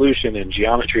Dance Revolution and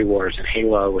Geometry Wars and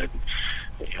Halo and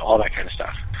all that kind of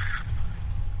stuff.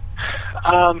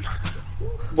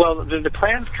 Well, the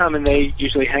plans come and they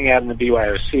usually hang out in the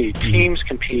BYOC. Teams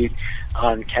compete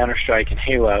on Counter-Strike and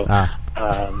Halo.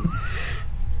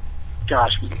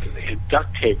 Duct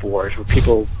tape wars where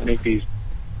people make these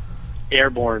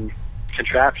airborne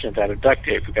contraptions out of duct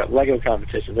tape. We've got Lego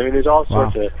competitions. I mean, there's all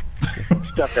sorts of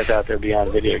stuff that's out there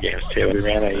beyond video games, too. We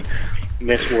ran a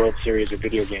Miss World Series of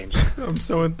Video Games. I'm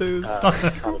so enthused.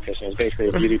 Competition. It was basically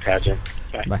a beauty pageant.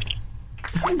 Bye.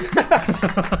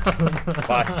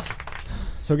 Bye.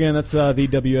 So again, that's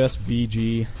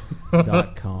thewsvg.com.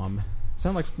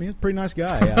 Sound like me, a pretty nice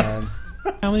guy.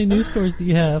 How many news stories do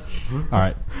you have? All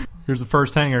right. Here's the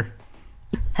first hanger.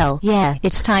 Hell yeah,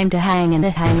 it's time to hang in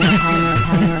the hanger.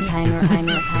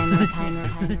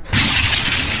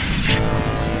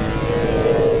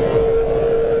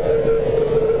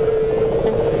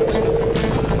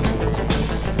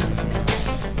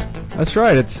 That's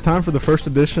right. It's time for the first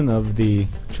edition of the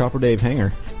Chopper Dave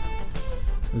Hanger.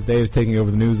 As Dave's taking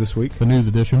over the news this week. The news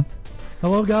edition.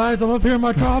 Hello, guys. I'm up here in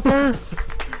my chopper.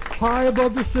 High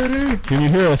above the city. Can you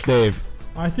hear us, Dave?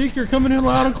 I think you're coming in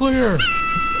loud and clear.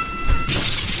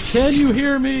 Can you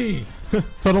hear me?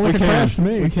 Suddenly crashed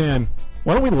me. We can.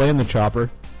 Why don't we land the chopper?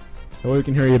 That way we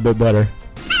can hear you a bit better.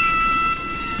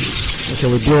 Okay,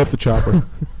 we blew up the chopper.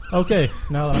 Okay,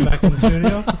 now that I'm back in the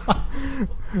studio.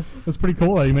 That's pretty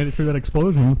cool that you made it through that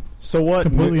explosion. So what?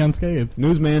 Completely unscathed.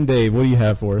 Newsman Dave, what do you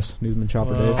have for us? Newsman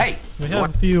Chopper Dave. Hey! We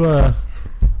have a few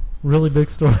really big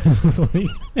stories this week.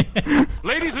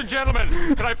 Ladies and gentlemen,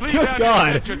 can I please Good have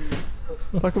God. your attention?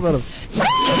 Talk about a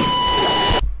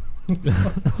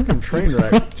fucking train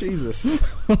wreck. Jesus.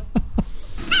 Okay.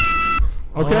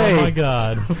 Oh my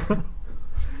God.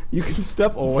 You can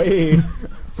step away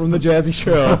from the jazzy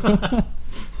show.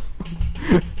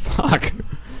 Fuck.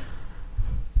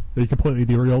 Are you completely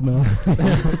derailed now?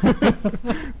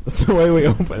 That's the way we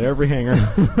open every hanger.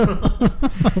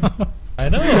 I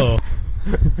know.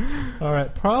 All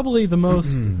right, probably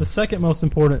the second most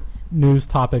important news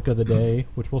topic of the day,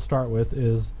 which we'll start with,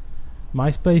 is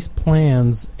MySpace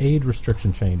plans age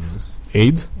restriction changes.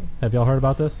 AIDS? Have y'all heard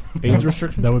about this? AIDS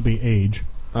restriction? That would be age.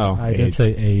 Oh, I did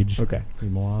say age. Okay. You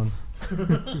morons.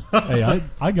 Hey,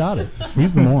 I got it.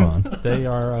 He's the moron. They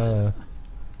are...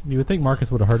 you would think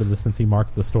Marcus would have heard of this since he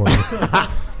marked the story.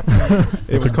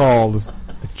 It was called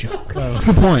a joke. That's a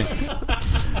good point.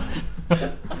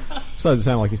 Besides, it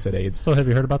sounded like you said AIDS. So have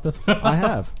you heard about this? I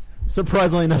have.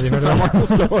 Surprisingly enough, Have you since heard I marked about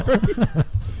the story.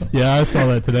 Yeah, I saw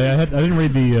that today. I didn't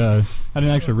read the. I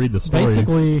didn't actually read the story.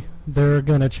 Basically, they're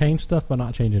going to change stuff but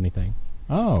not change anything.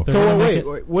 Oh. So wait,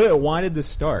 why did this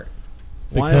start?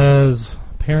 Because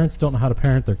parents don't know how to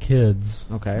parent their kids.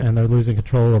 Okay. And they're losing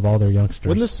control of all their youngsters.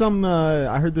 Wasn't this some...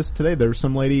 I heard this today. There was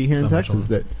some lady here in Texas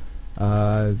that...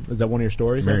 is that one of your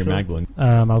stories? Mary actually? Magdalene.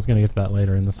 I was going to get to that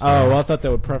later in the story. Oh, well, I thought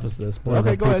that would preface this. But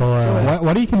okay, go ahead.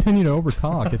 Why do you continue to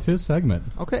overtalk? It's his segment.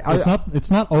 Okay. It's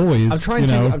not always... I'm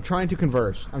trying to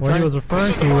converse. What he was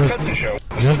referring to was...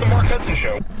 This is the Mark Hudson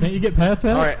Show. Can't you get past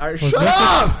that? All right, shut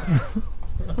up!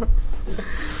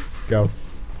 Go.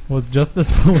 Was just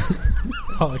this...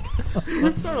 Fuck.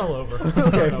 Let's start all over.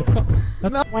 Okay.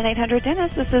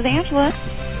 1-800-DENTIST. This is Angela.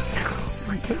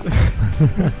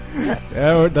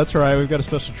 Yeah, that's right. We've got a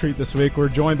special treat this week. We're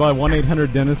joined by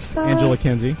 1-800-DENTIST, Angela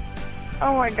Kinsey.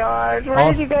 Oh my gosh,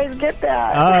 where did you guys get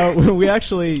that? We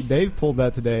actually, Dave pulled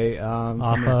that today.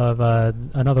 Off of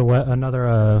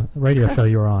another radio show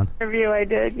you were on. Interview I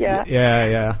did, yeah.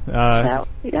 Yeah.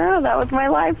 That was my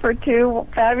life for 2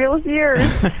 fabulous years.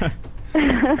 When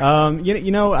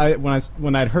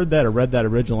I'd heard that or read that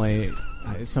originally,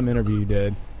 some interview you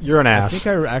did. You're an ass. I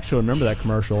think I actually remember that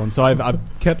commercial, and so I've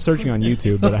kept searching on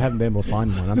YouTube, but I haven't been able to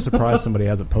find one. I'm surprised somebody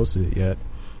hasn't posted it yet.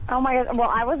 Oh my God! Well,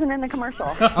 I wasn't in the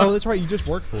commercial. Oh, that's right. You just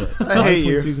worked for it. I hate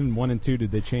you. Season 1 and 2,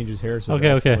 did they change his hair? So Okay.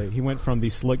 drastically? He went from the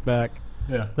slick back.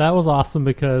 Yeah. That was awesome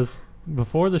because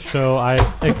before the show, I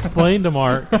explained to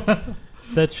Mark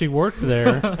that she worked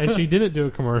there and she didn't do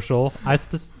a commercial. I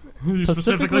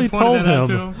specifically told pointed that out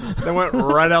him. to him. That went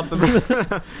right out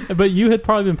the... But you had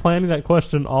probably been planning that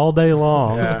question all day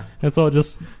long. Yeah. And so it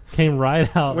just came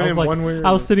right out. Went I was in like, one way or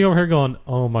I was sitting over here going,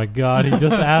 oh my God, he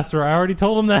just asked her. I already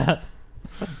told him that.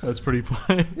 That's pretty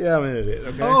funny. Yeah, I mean it is.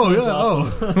 Okay. Oh, That's yeah.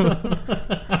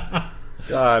 awesome.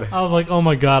 God. I was like, oh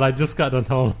my God, I just got done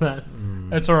telling him that.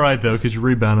 That's all right, though, because you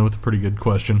rebounded with a pretty good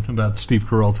question about Steve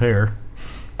Carell's hair.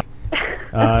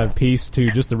 Peace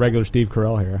to just the regular Steve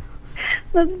Carell hair.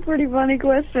 That's a pretty funny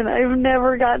question. I've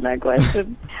never gotten that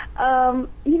question.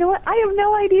 You know what? I have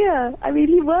no idea. I mean,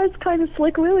 he was kind of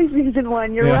Slick Willie season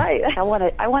 1. You're right. I want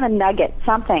a nugget,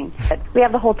 something. We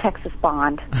have the whole Texas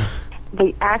Bond.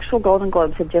 The actual Golden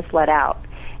Globes had just let out,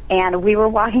 and we were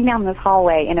walking down this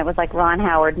hallway, and it was like Ron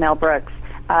Howard, Mel Brooks,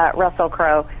 Russell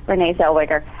Crowe, Renee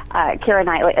Zellweger, Keira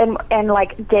Knightley, and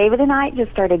like David and I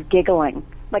just started giggling.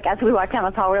 Like as we walked down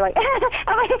the hall, we were like,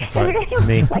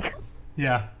 Me. Like,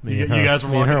 Yeah. Me You and her. guys were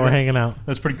Me and walking her were around. hanging out.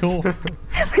 That's pretty cool.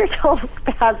 we're total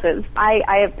spouses.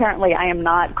 I apparently I am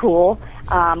not cool.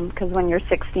 because when you're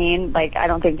 16, like, I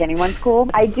don't think anyone's cool.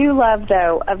 I do love,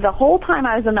 though, of the whole time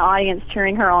I was in the audience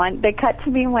cheering her on, they cut to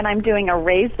me when I'm doing a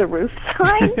raise the roof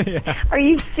sign. Are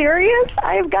you serious?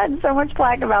 I have gotten so much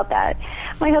flack about that.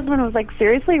 My husband was like,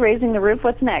 seriously, raising the roof?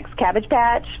 What's next? Cabbage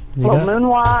Patch? Little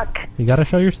moonwalk? You got to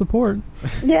show your support.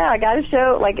 Yeah, I got to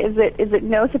show. Like, is it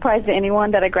no surprise to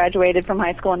anyone that I graduated from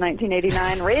high school in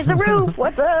 1989? Raise the roof.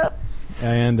 What's up?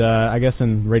 And I guess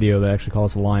in radio they actually call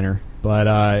us a liner.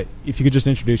 But if you could just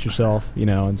introduce yourself,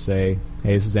 and say,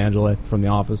 "Hey, this is Angela from The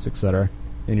Office," etc.,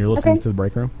 and you're listening to the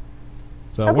break room.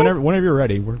 So whenever you're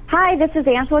ready. Hi, this is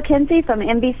Angela Kinsey from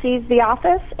NBC's The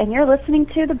Office, and you're listening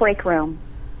to the break room.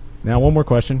 Now, one more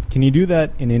question: can you do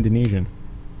that in Indonesian?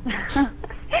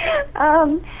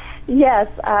 Yes.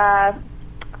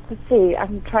 Let's see.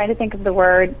 I'm trying to think of the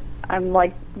word. I'm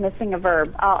like missing a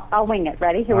verb. I'll wing it.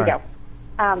 Ready? Here we go.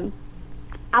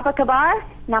 Apa kabar?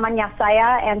 Namanya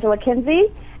saya Angela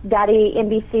Kinsey dari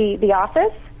NBC The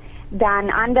Office, dan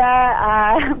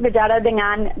Anda berbicara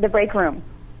dengan The Break Room.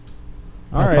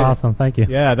 That's awesome. Thank you.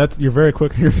 Yeah, you're very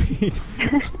quick on your feet.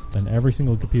 And every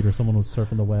single computer, someone was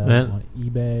surfing the web on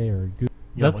eBay or Google.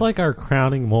 That's like our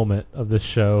crowning moment of this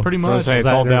show. Pretty much. It's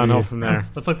all downhill from there.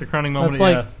 That's like the crowning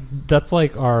moment. That's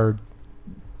like our.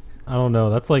 I don't know.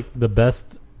 That's like the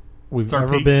best we've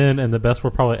ever been, and the best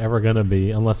we're probably ever going to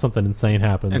be, unless something insane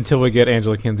happens. Until we get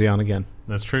Angela Kinsey on again.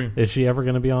 That's true. Is she ever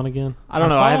going to be on again? I don't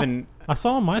know. I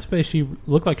saw on MySpace she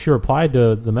looked like she replied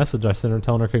to the message I sent her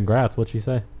telling her congrats. What'd she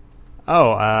say?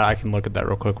 Oh, I can look at that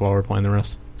real quick while we're playing the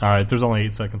rest. All right, there's only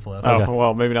 8 seconds left. Oh,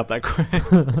 well, maybe not that quick.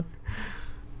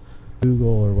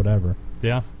 Google or whatever.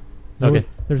 Yeah.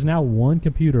 There's now one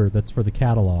computer that's for the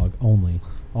catalog only.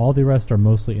 All the rest are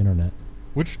mostly internet.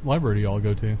 Which library do y'all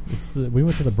go to? We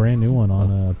went to the brand new one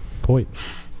on Coit.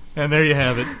 And there you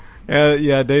have it.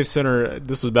 Yeah, Dave Center,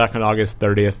 this was back on August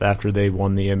 30th after they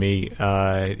won the Emmy.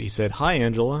 He said, "Hi,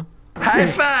 Angela." High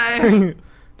five!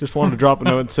 Just wanted to drop a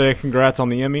note and say congrats on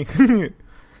the Emmy.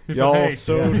 Y'all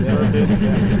so deserved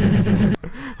it.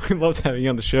 We loved having you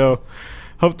on the show.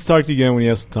 Hope to talk to you again when you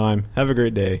have some time. Have a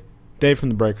great day. Dave from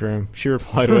the break room. She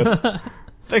replied with,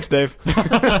 "Thanks, Dave."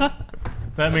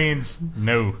 That means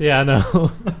no. Yeah, I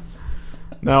know.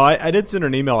 No, I did send her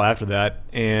an email after that,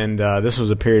 and this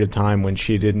was a period of time when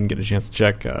she didn't get a chance to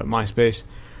check MySpace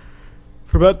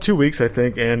for about 2 weeks, I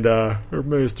think, and or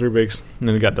maybe it was 3 weeks, and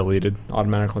then it got deleted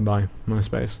automatically by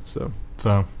MySpace. So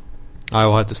I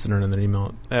will have to send her another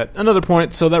email at another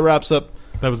point. So that wraps up.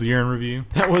 That was a year in review.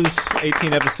 That was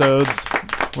 18 episodes,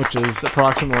 which is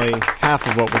approximately half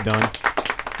of what we've done.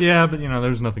 Yeah, but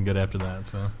there's nothing good after that.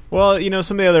 So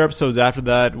some of the other episodes after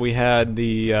that, we had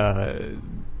the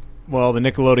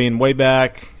Nickelodeon way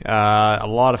back, a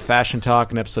lot of fashion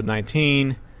talk in episode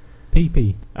 19.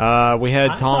 PP. We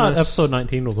had Thomas. Episode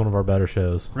 19 was one of our better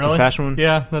shows. Really? The fashion one?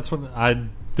 Yeah, that's what I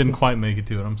didn't quite make it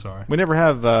to it. I'm sorry. We never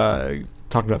have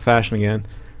talked about fashion again.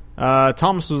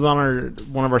 Thomas was on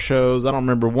one of our shows. I don't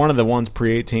remember, one of the ones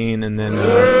pre-18, and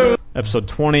then episode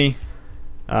 20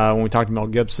 when we talked to Mel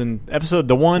Gibson. Talked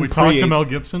to Mel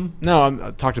Gibson? No,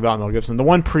 I talked about Mel Gibson. The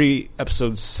one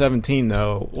pre-episode 17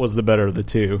 though was the better of the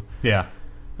two. Yeah.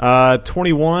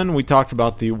 21 we talked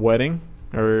about the wedding.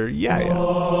 Or I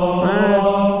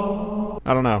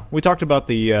don't know. We talked about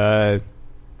the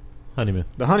honeymoon.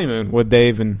 The honeymoon with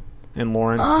Dave and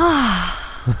Lauren. I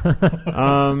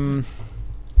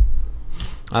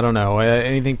don't know.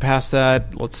 Anything past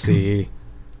that? Let's see.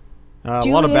 A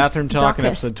lot of bathroom talk in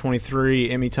episode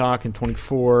 23, Emmy talk in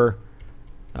 24,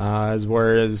 as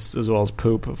well as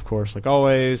poop, of course, like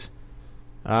always.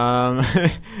 And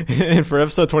for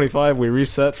episode 25, we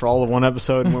reset for all of one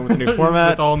episode and went with a new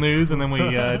format. With all news, and then we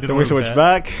did. Then we switched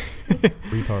back.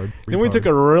 Retard. Then we took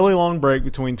a really long break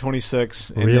between 26.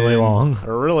 And a really long break.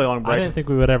 I didn't think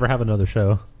we would ever have another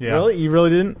show. Yeah. Really? You really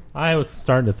didn't? I was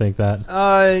starting to think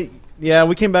that. Yeah,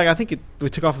 we came back. I think we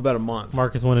took off about a month.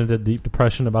 Marcus went into deep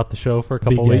depression about the show for a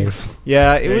couple weeks.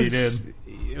 Yeah,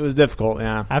 it was difficult.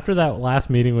 Yeah. After that last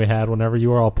meeting we had, whenever you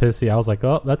were all pissy, I was like,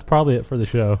 "Oh, that's probably it for the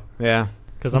show." Yeah,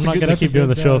 because I'm not going to keep doing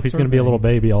the show if he's going to be a little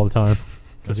baby all the time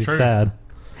because he's sad.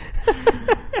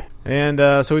 And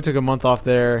so we took a month off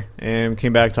there and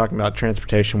came back talking about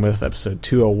transportation with episode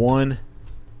 201,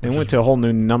 and went to a whole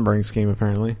new numbering scheme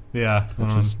apparently. Yeah,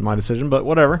 which is my decision, but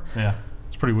whatever. Yeah,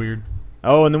 it's pretty weird.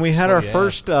 Oh, and then we had our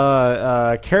first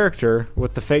character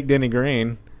with the fake Denny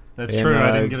Green. That's true.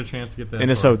 I didn't get a chance to get that. In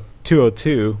episode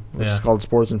 202, which is called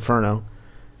Sports Inferno.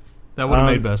 That would have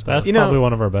made best. That's probably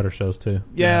one of our better shows too.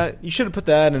 Yeah, you should have put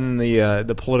that in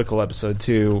the political episode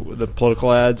too. The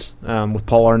political ads with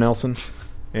Paul R. Nelson,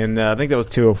 and I think that was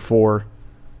 204.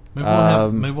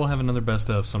 Maybe we'll have another best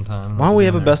of sometime. Why don't we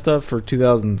have a best of for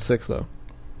 2006 though?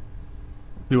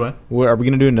 Do what? Are we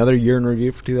going to do another year in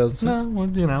review for 2006? No,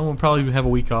 well, we'll probably have a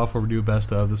week off where we do a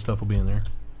best of. This stuff will be in there.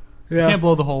 Yeah. Can't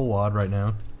blow the whole wad right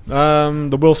now.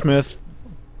 The Will Smith,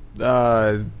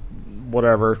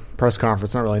 whatever, press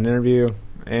conference, not really an interview.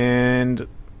 And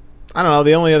I don't know,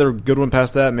 the only other good one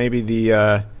past that, maybe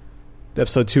the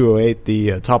episode 208,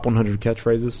 the top 100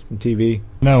 catchphrases from TV.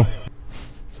 No.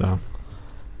 So.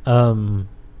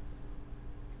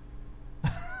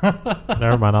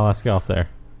 Never mind, I'll ask you off there.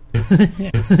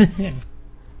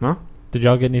 Huh? Did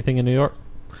y'all get anything in New York?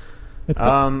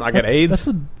 I got AIDS.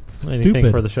 Anything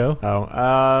stupid. for the show?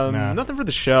 Nothing for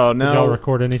the show. No. Did y'all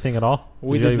record anything at all?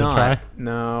 We y'all did even not. Try?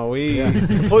 No, we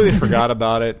completely forgot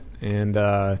about it, and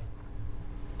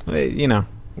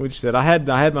we just did. I had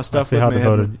my stuff with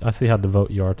me. I see how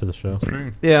devoted you are to the show.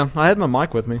 Yeah, I had my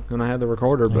mic with me, and I had the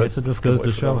recorder. I But guess it just goes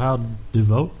to show how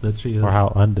devout that she is. Or how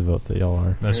undevoted that y'all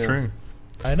are. That's true.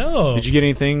 I know. Did you get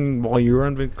anything while you were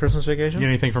on Christmas vacation? You get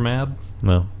anything from Ab?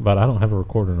 No, but I don't have a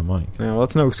recorder and a mic. Yeah, well,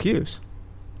 that's no excuse.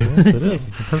 Yes, it is.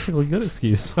 It's a perfectly good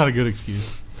excuse. It's not a good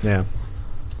excuse. Yeah.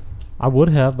 I would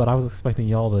have, but I was expecting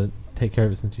y'all to take care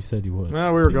of it since you said you would.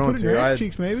 Well, we were going Put it in your to. ass I had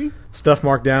cheeks, maybe. stuff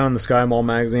marked down in the Sky Mall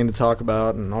magazine to talk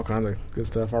about, and all kinds of good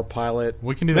stuff. Our pilot.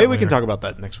 We can do that Maybe we later. can talk about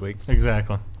that next week.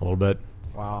 Exactly. A little bit.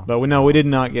 Wow. But we did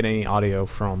not get any audio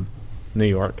from New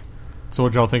York. So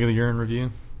what y'all think of the year in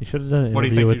review? You should have done an What do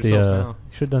you interview think with of the. yourselves now?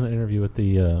 You should have done an interview with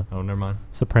the. Oh, never mind.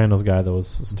 Sopranos guy that was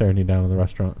staring you down in the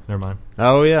restaurant. Never mind.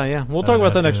 Oh, yeah. We'll talk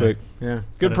about that next ask you week. Yeah.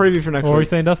 Good I preview for next What were you week.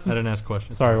 saying, I Dustin? didn't ask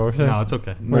questions. Sorry, what were you saying? No, it's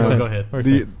okay. No. Go ahead. What were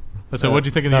you saying? So what'd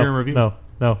you think of the year in review?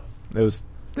 No. It was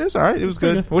all right. It was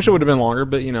good. I wish it would have been longer,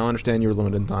 but, I understand you were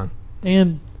limited in time.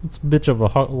 And it's a bitch of a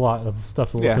lot of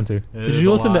stuff to Yeah. listen to. It Did is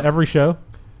you a listen lot. to every show?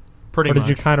 Pretty or did much.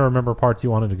 you kind of remember parts you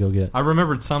wanted to go get? I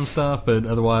remembered some stuff, but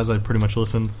otherwise I pretty much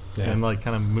listened Yeah. and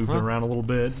kind of moved it around a little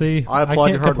bit. See, I I applaud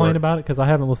your can't hard complain work. about it because I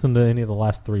haven't listened to any of the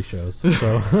last 3 shows. So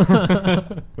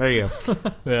There you go.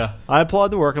 Yeah. I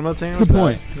applaud the work. I'm not saying it was Good bad.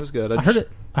 point. It was good.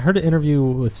 I heard an interview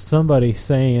with somebody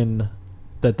saying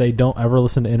that they don't ever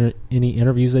listen to any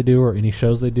interviews they do or any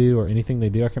shows they do or anything they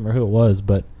do. I can't remember who it was,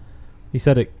 but he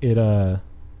said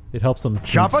it helps him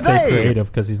stay creative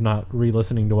because he's not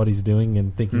re-listening to what he's doing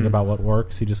and thinking about what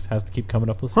works. He just has to keep coming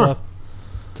up with stuff.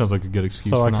 Sounds like a good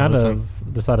excuse So for I not kind listening.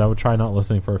 of decided I would try not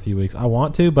listening for a few weeks. I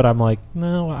want to, but I'm like,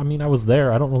 no, I mean, I was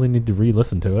there. I don't really need to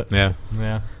re-listen to it. Yeah.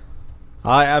 Yeah.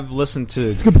 I've listened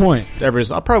to. It's a good point. I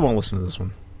probably won't listen to this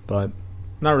one, but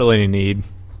not really any need.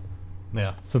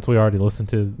 Yeah. Since we already listened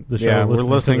to the show. Yeah, we're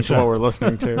listening to the what show. we're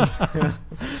listening to.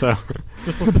 So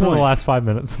Just listen to the last 5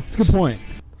 minutes. It's a good point.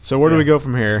 So where do we go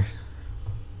from here?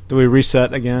 Do we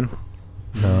reset again?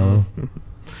 No.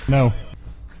 No.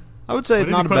 I would say When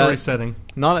did not you a quit bad resetting?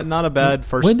 not a bad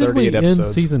first When did 38 we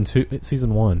episodes. end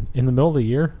season 1? In the middle of the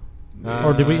year?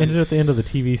 Or did we end it at the end of the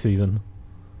TV season?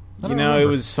 It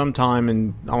was sometime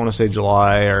in, I want to say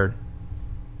July or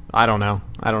I don't know.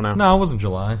 No, it wasn't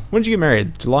July. When did you get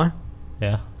married? July?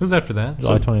 Yeah. It was after that.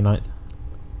 July 29th.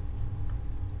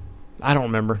 I don't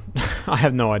remember. I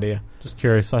have no idea. Just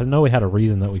curious. I know we had a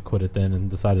reason that we quit it then and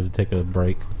decided to take a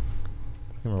break.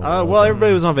 Well,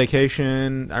 everybody was on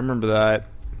vacation. I remember that.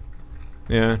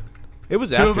 Yeah. It was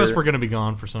Two after. of us were going to be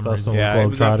gone for some reason. Yeah, it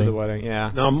was after the globetrotting. wedding.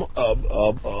 Yeah.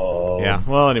 Yeah. Yeah.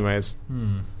 Well, anyways.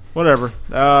 Whatever.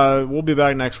 We'll be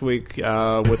back next week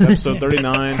with episode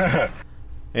 39.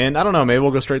 And I don't know, maybe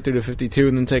we'll go straight through to 52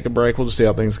 and then take a break. We'll just see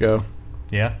how things go.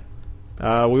 Yeah.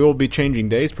 We will be changing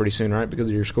days pretty soon, right? Because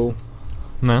of your school.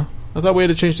 No. I thought we had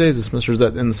to change days this semester. Is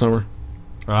that in the summer?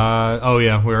 Oh,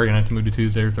 yeah. We are going to have to move to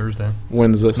Tuesday or Thursday.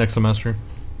 When is this? Next semester.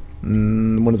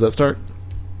 When does that start?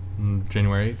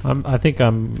 January 8th.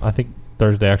 I think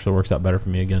Thursday actually works out better for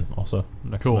me again also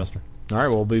next Cool. semester. All right,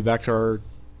 we'll be back to our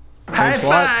High same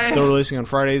slot. five! Still releasing on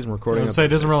Fridays and I recording would on say it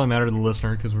doesn't Thursdays. really matter to the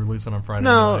listener because we're releasing on Friday.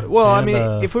 No, anyway. well, And, I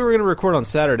mean, if we were going to record on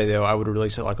Saturday, though, I would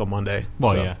release it like on Monday.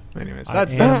 Well, So, yeah. Anyways, I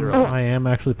that's real. am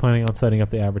actually planning on setting up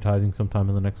the advertising sometime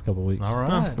in the next couple of weeks. All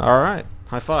right. All right.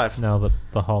 High five. Now that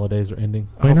the holidays are ending.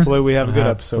 Hopefully we have a good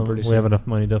Have episode some- pretty soon. We have enough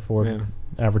money to afford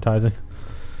advertising.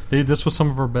 Dude, this was some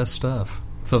of our best stuff.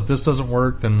 So if this doesn't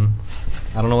work, then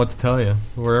I don't know what to tell you.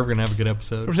 We're ever going to have a good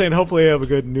episode. We're saying hopefully we have a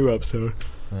good new episode.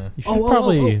 Yeah. You should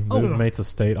probably move Mates of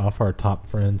State off our top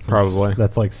friends. since Probably.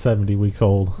 That's like 70 weeks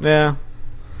old. Yeah.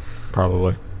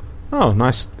 Probably. Oh,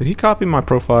 nice. Did he copy my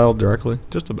profile directly?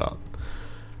 Just about.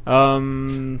 All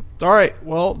right.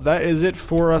 Well, that is it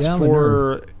for us Yeah, I'm a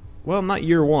for, well, not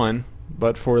year one,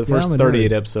 but for the Yeah, first I'm a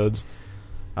 38 nerd. episodes.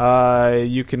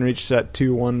 You can reach us at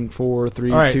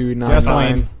 214-3299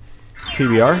 gasoline.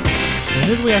 TBR. When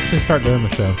did we actually start doing the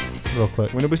show? Real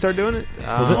quick. When did we start doing it?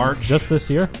 Was it March. just this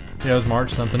year? Yeah, it was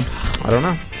March something. I don't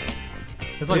know.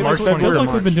 It's like Maybe March it's like 20th. Looks like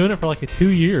March. we've been doing it for like 2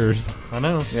 years. I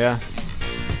know. Yeah.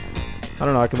 I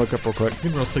don't know. I can look up real quick.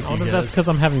 Getting real sick I of wonder you if that's guys. because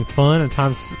I'm having fun and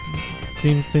times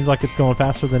seems like it's going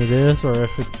faster than it is, or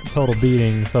if it's a total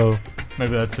beating. So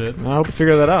Maybe that's it. I hope you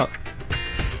figure that out.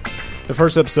 The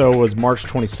first episode was March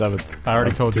 27th. I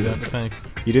already of told you that. 2000. Thanks.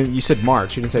 You didn't. You said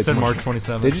March. You didn't say I said March. March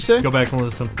 27th. Did you say? Go back and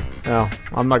listen. No,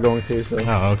 I'm not going to. So.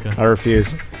 Oh, okay. I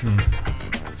refuse.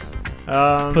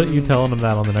 put you telling them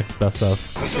that on the next best of.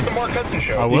 This is the Mark Hudson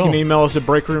Show. I You will. can email us at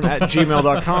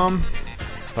breakroom@gmail.com.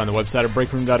 Find the website at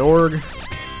breakroom.org.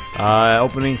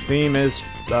 Opening theme is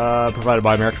provided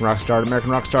by American Rockstar at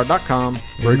AmericanRockstar.com.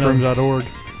 Breakroom.org.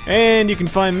 And you can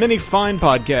find many fine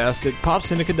podcasts at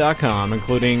popsyndicate.com,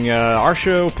 including our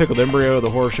show, Pickled Embryo, the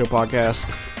Horror Show podcast,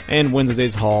 and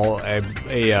Wednesday's Haul, a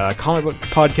comic book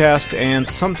podcast, and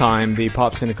sometime the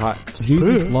Pop Syndicate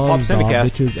Jesus Pop loves Syndicast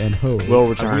bitches and hoes. will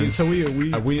return.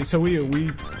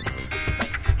 We.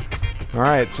 All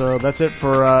right, so that's it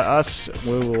for us.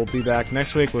 We will be back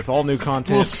next week with all new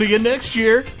content. We'll see you next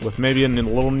year. With maybe a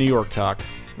little New York talk.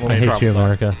 I hate you,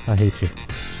 America. I hate you.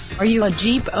 Are you a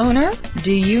Jeep owner?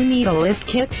 Do you need a lift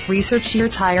kit? Research your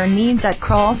tire needs at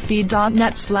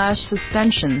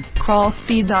crawlspeed.net/suspension.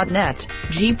 Crawlspeed.net,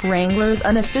 Jeep Wrangler's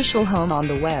unofficial home on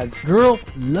the web. Girls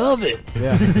love it.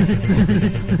 Yeah.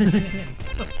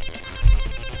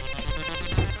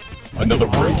 Another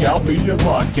Breakout Media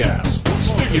podcast.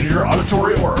 Stick in your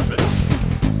auditory orifice.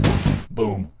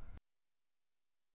 Boom.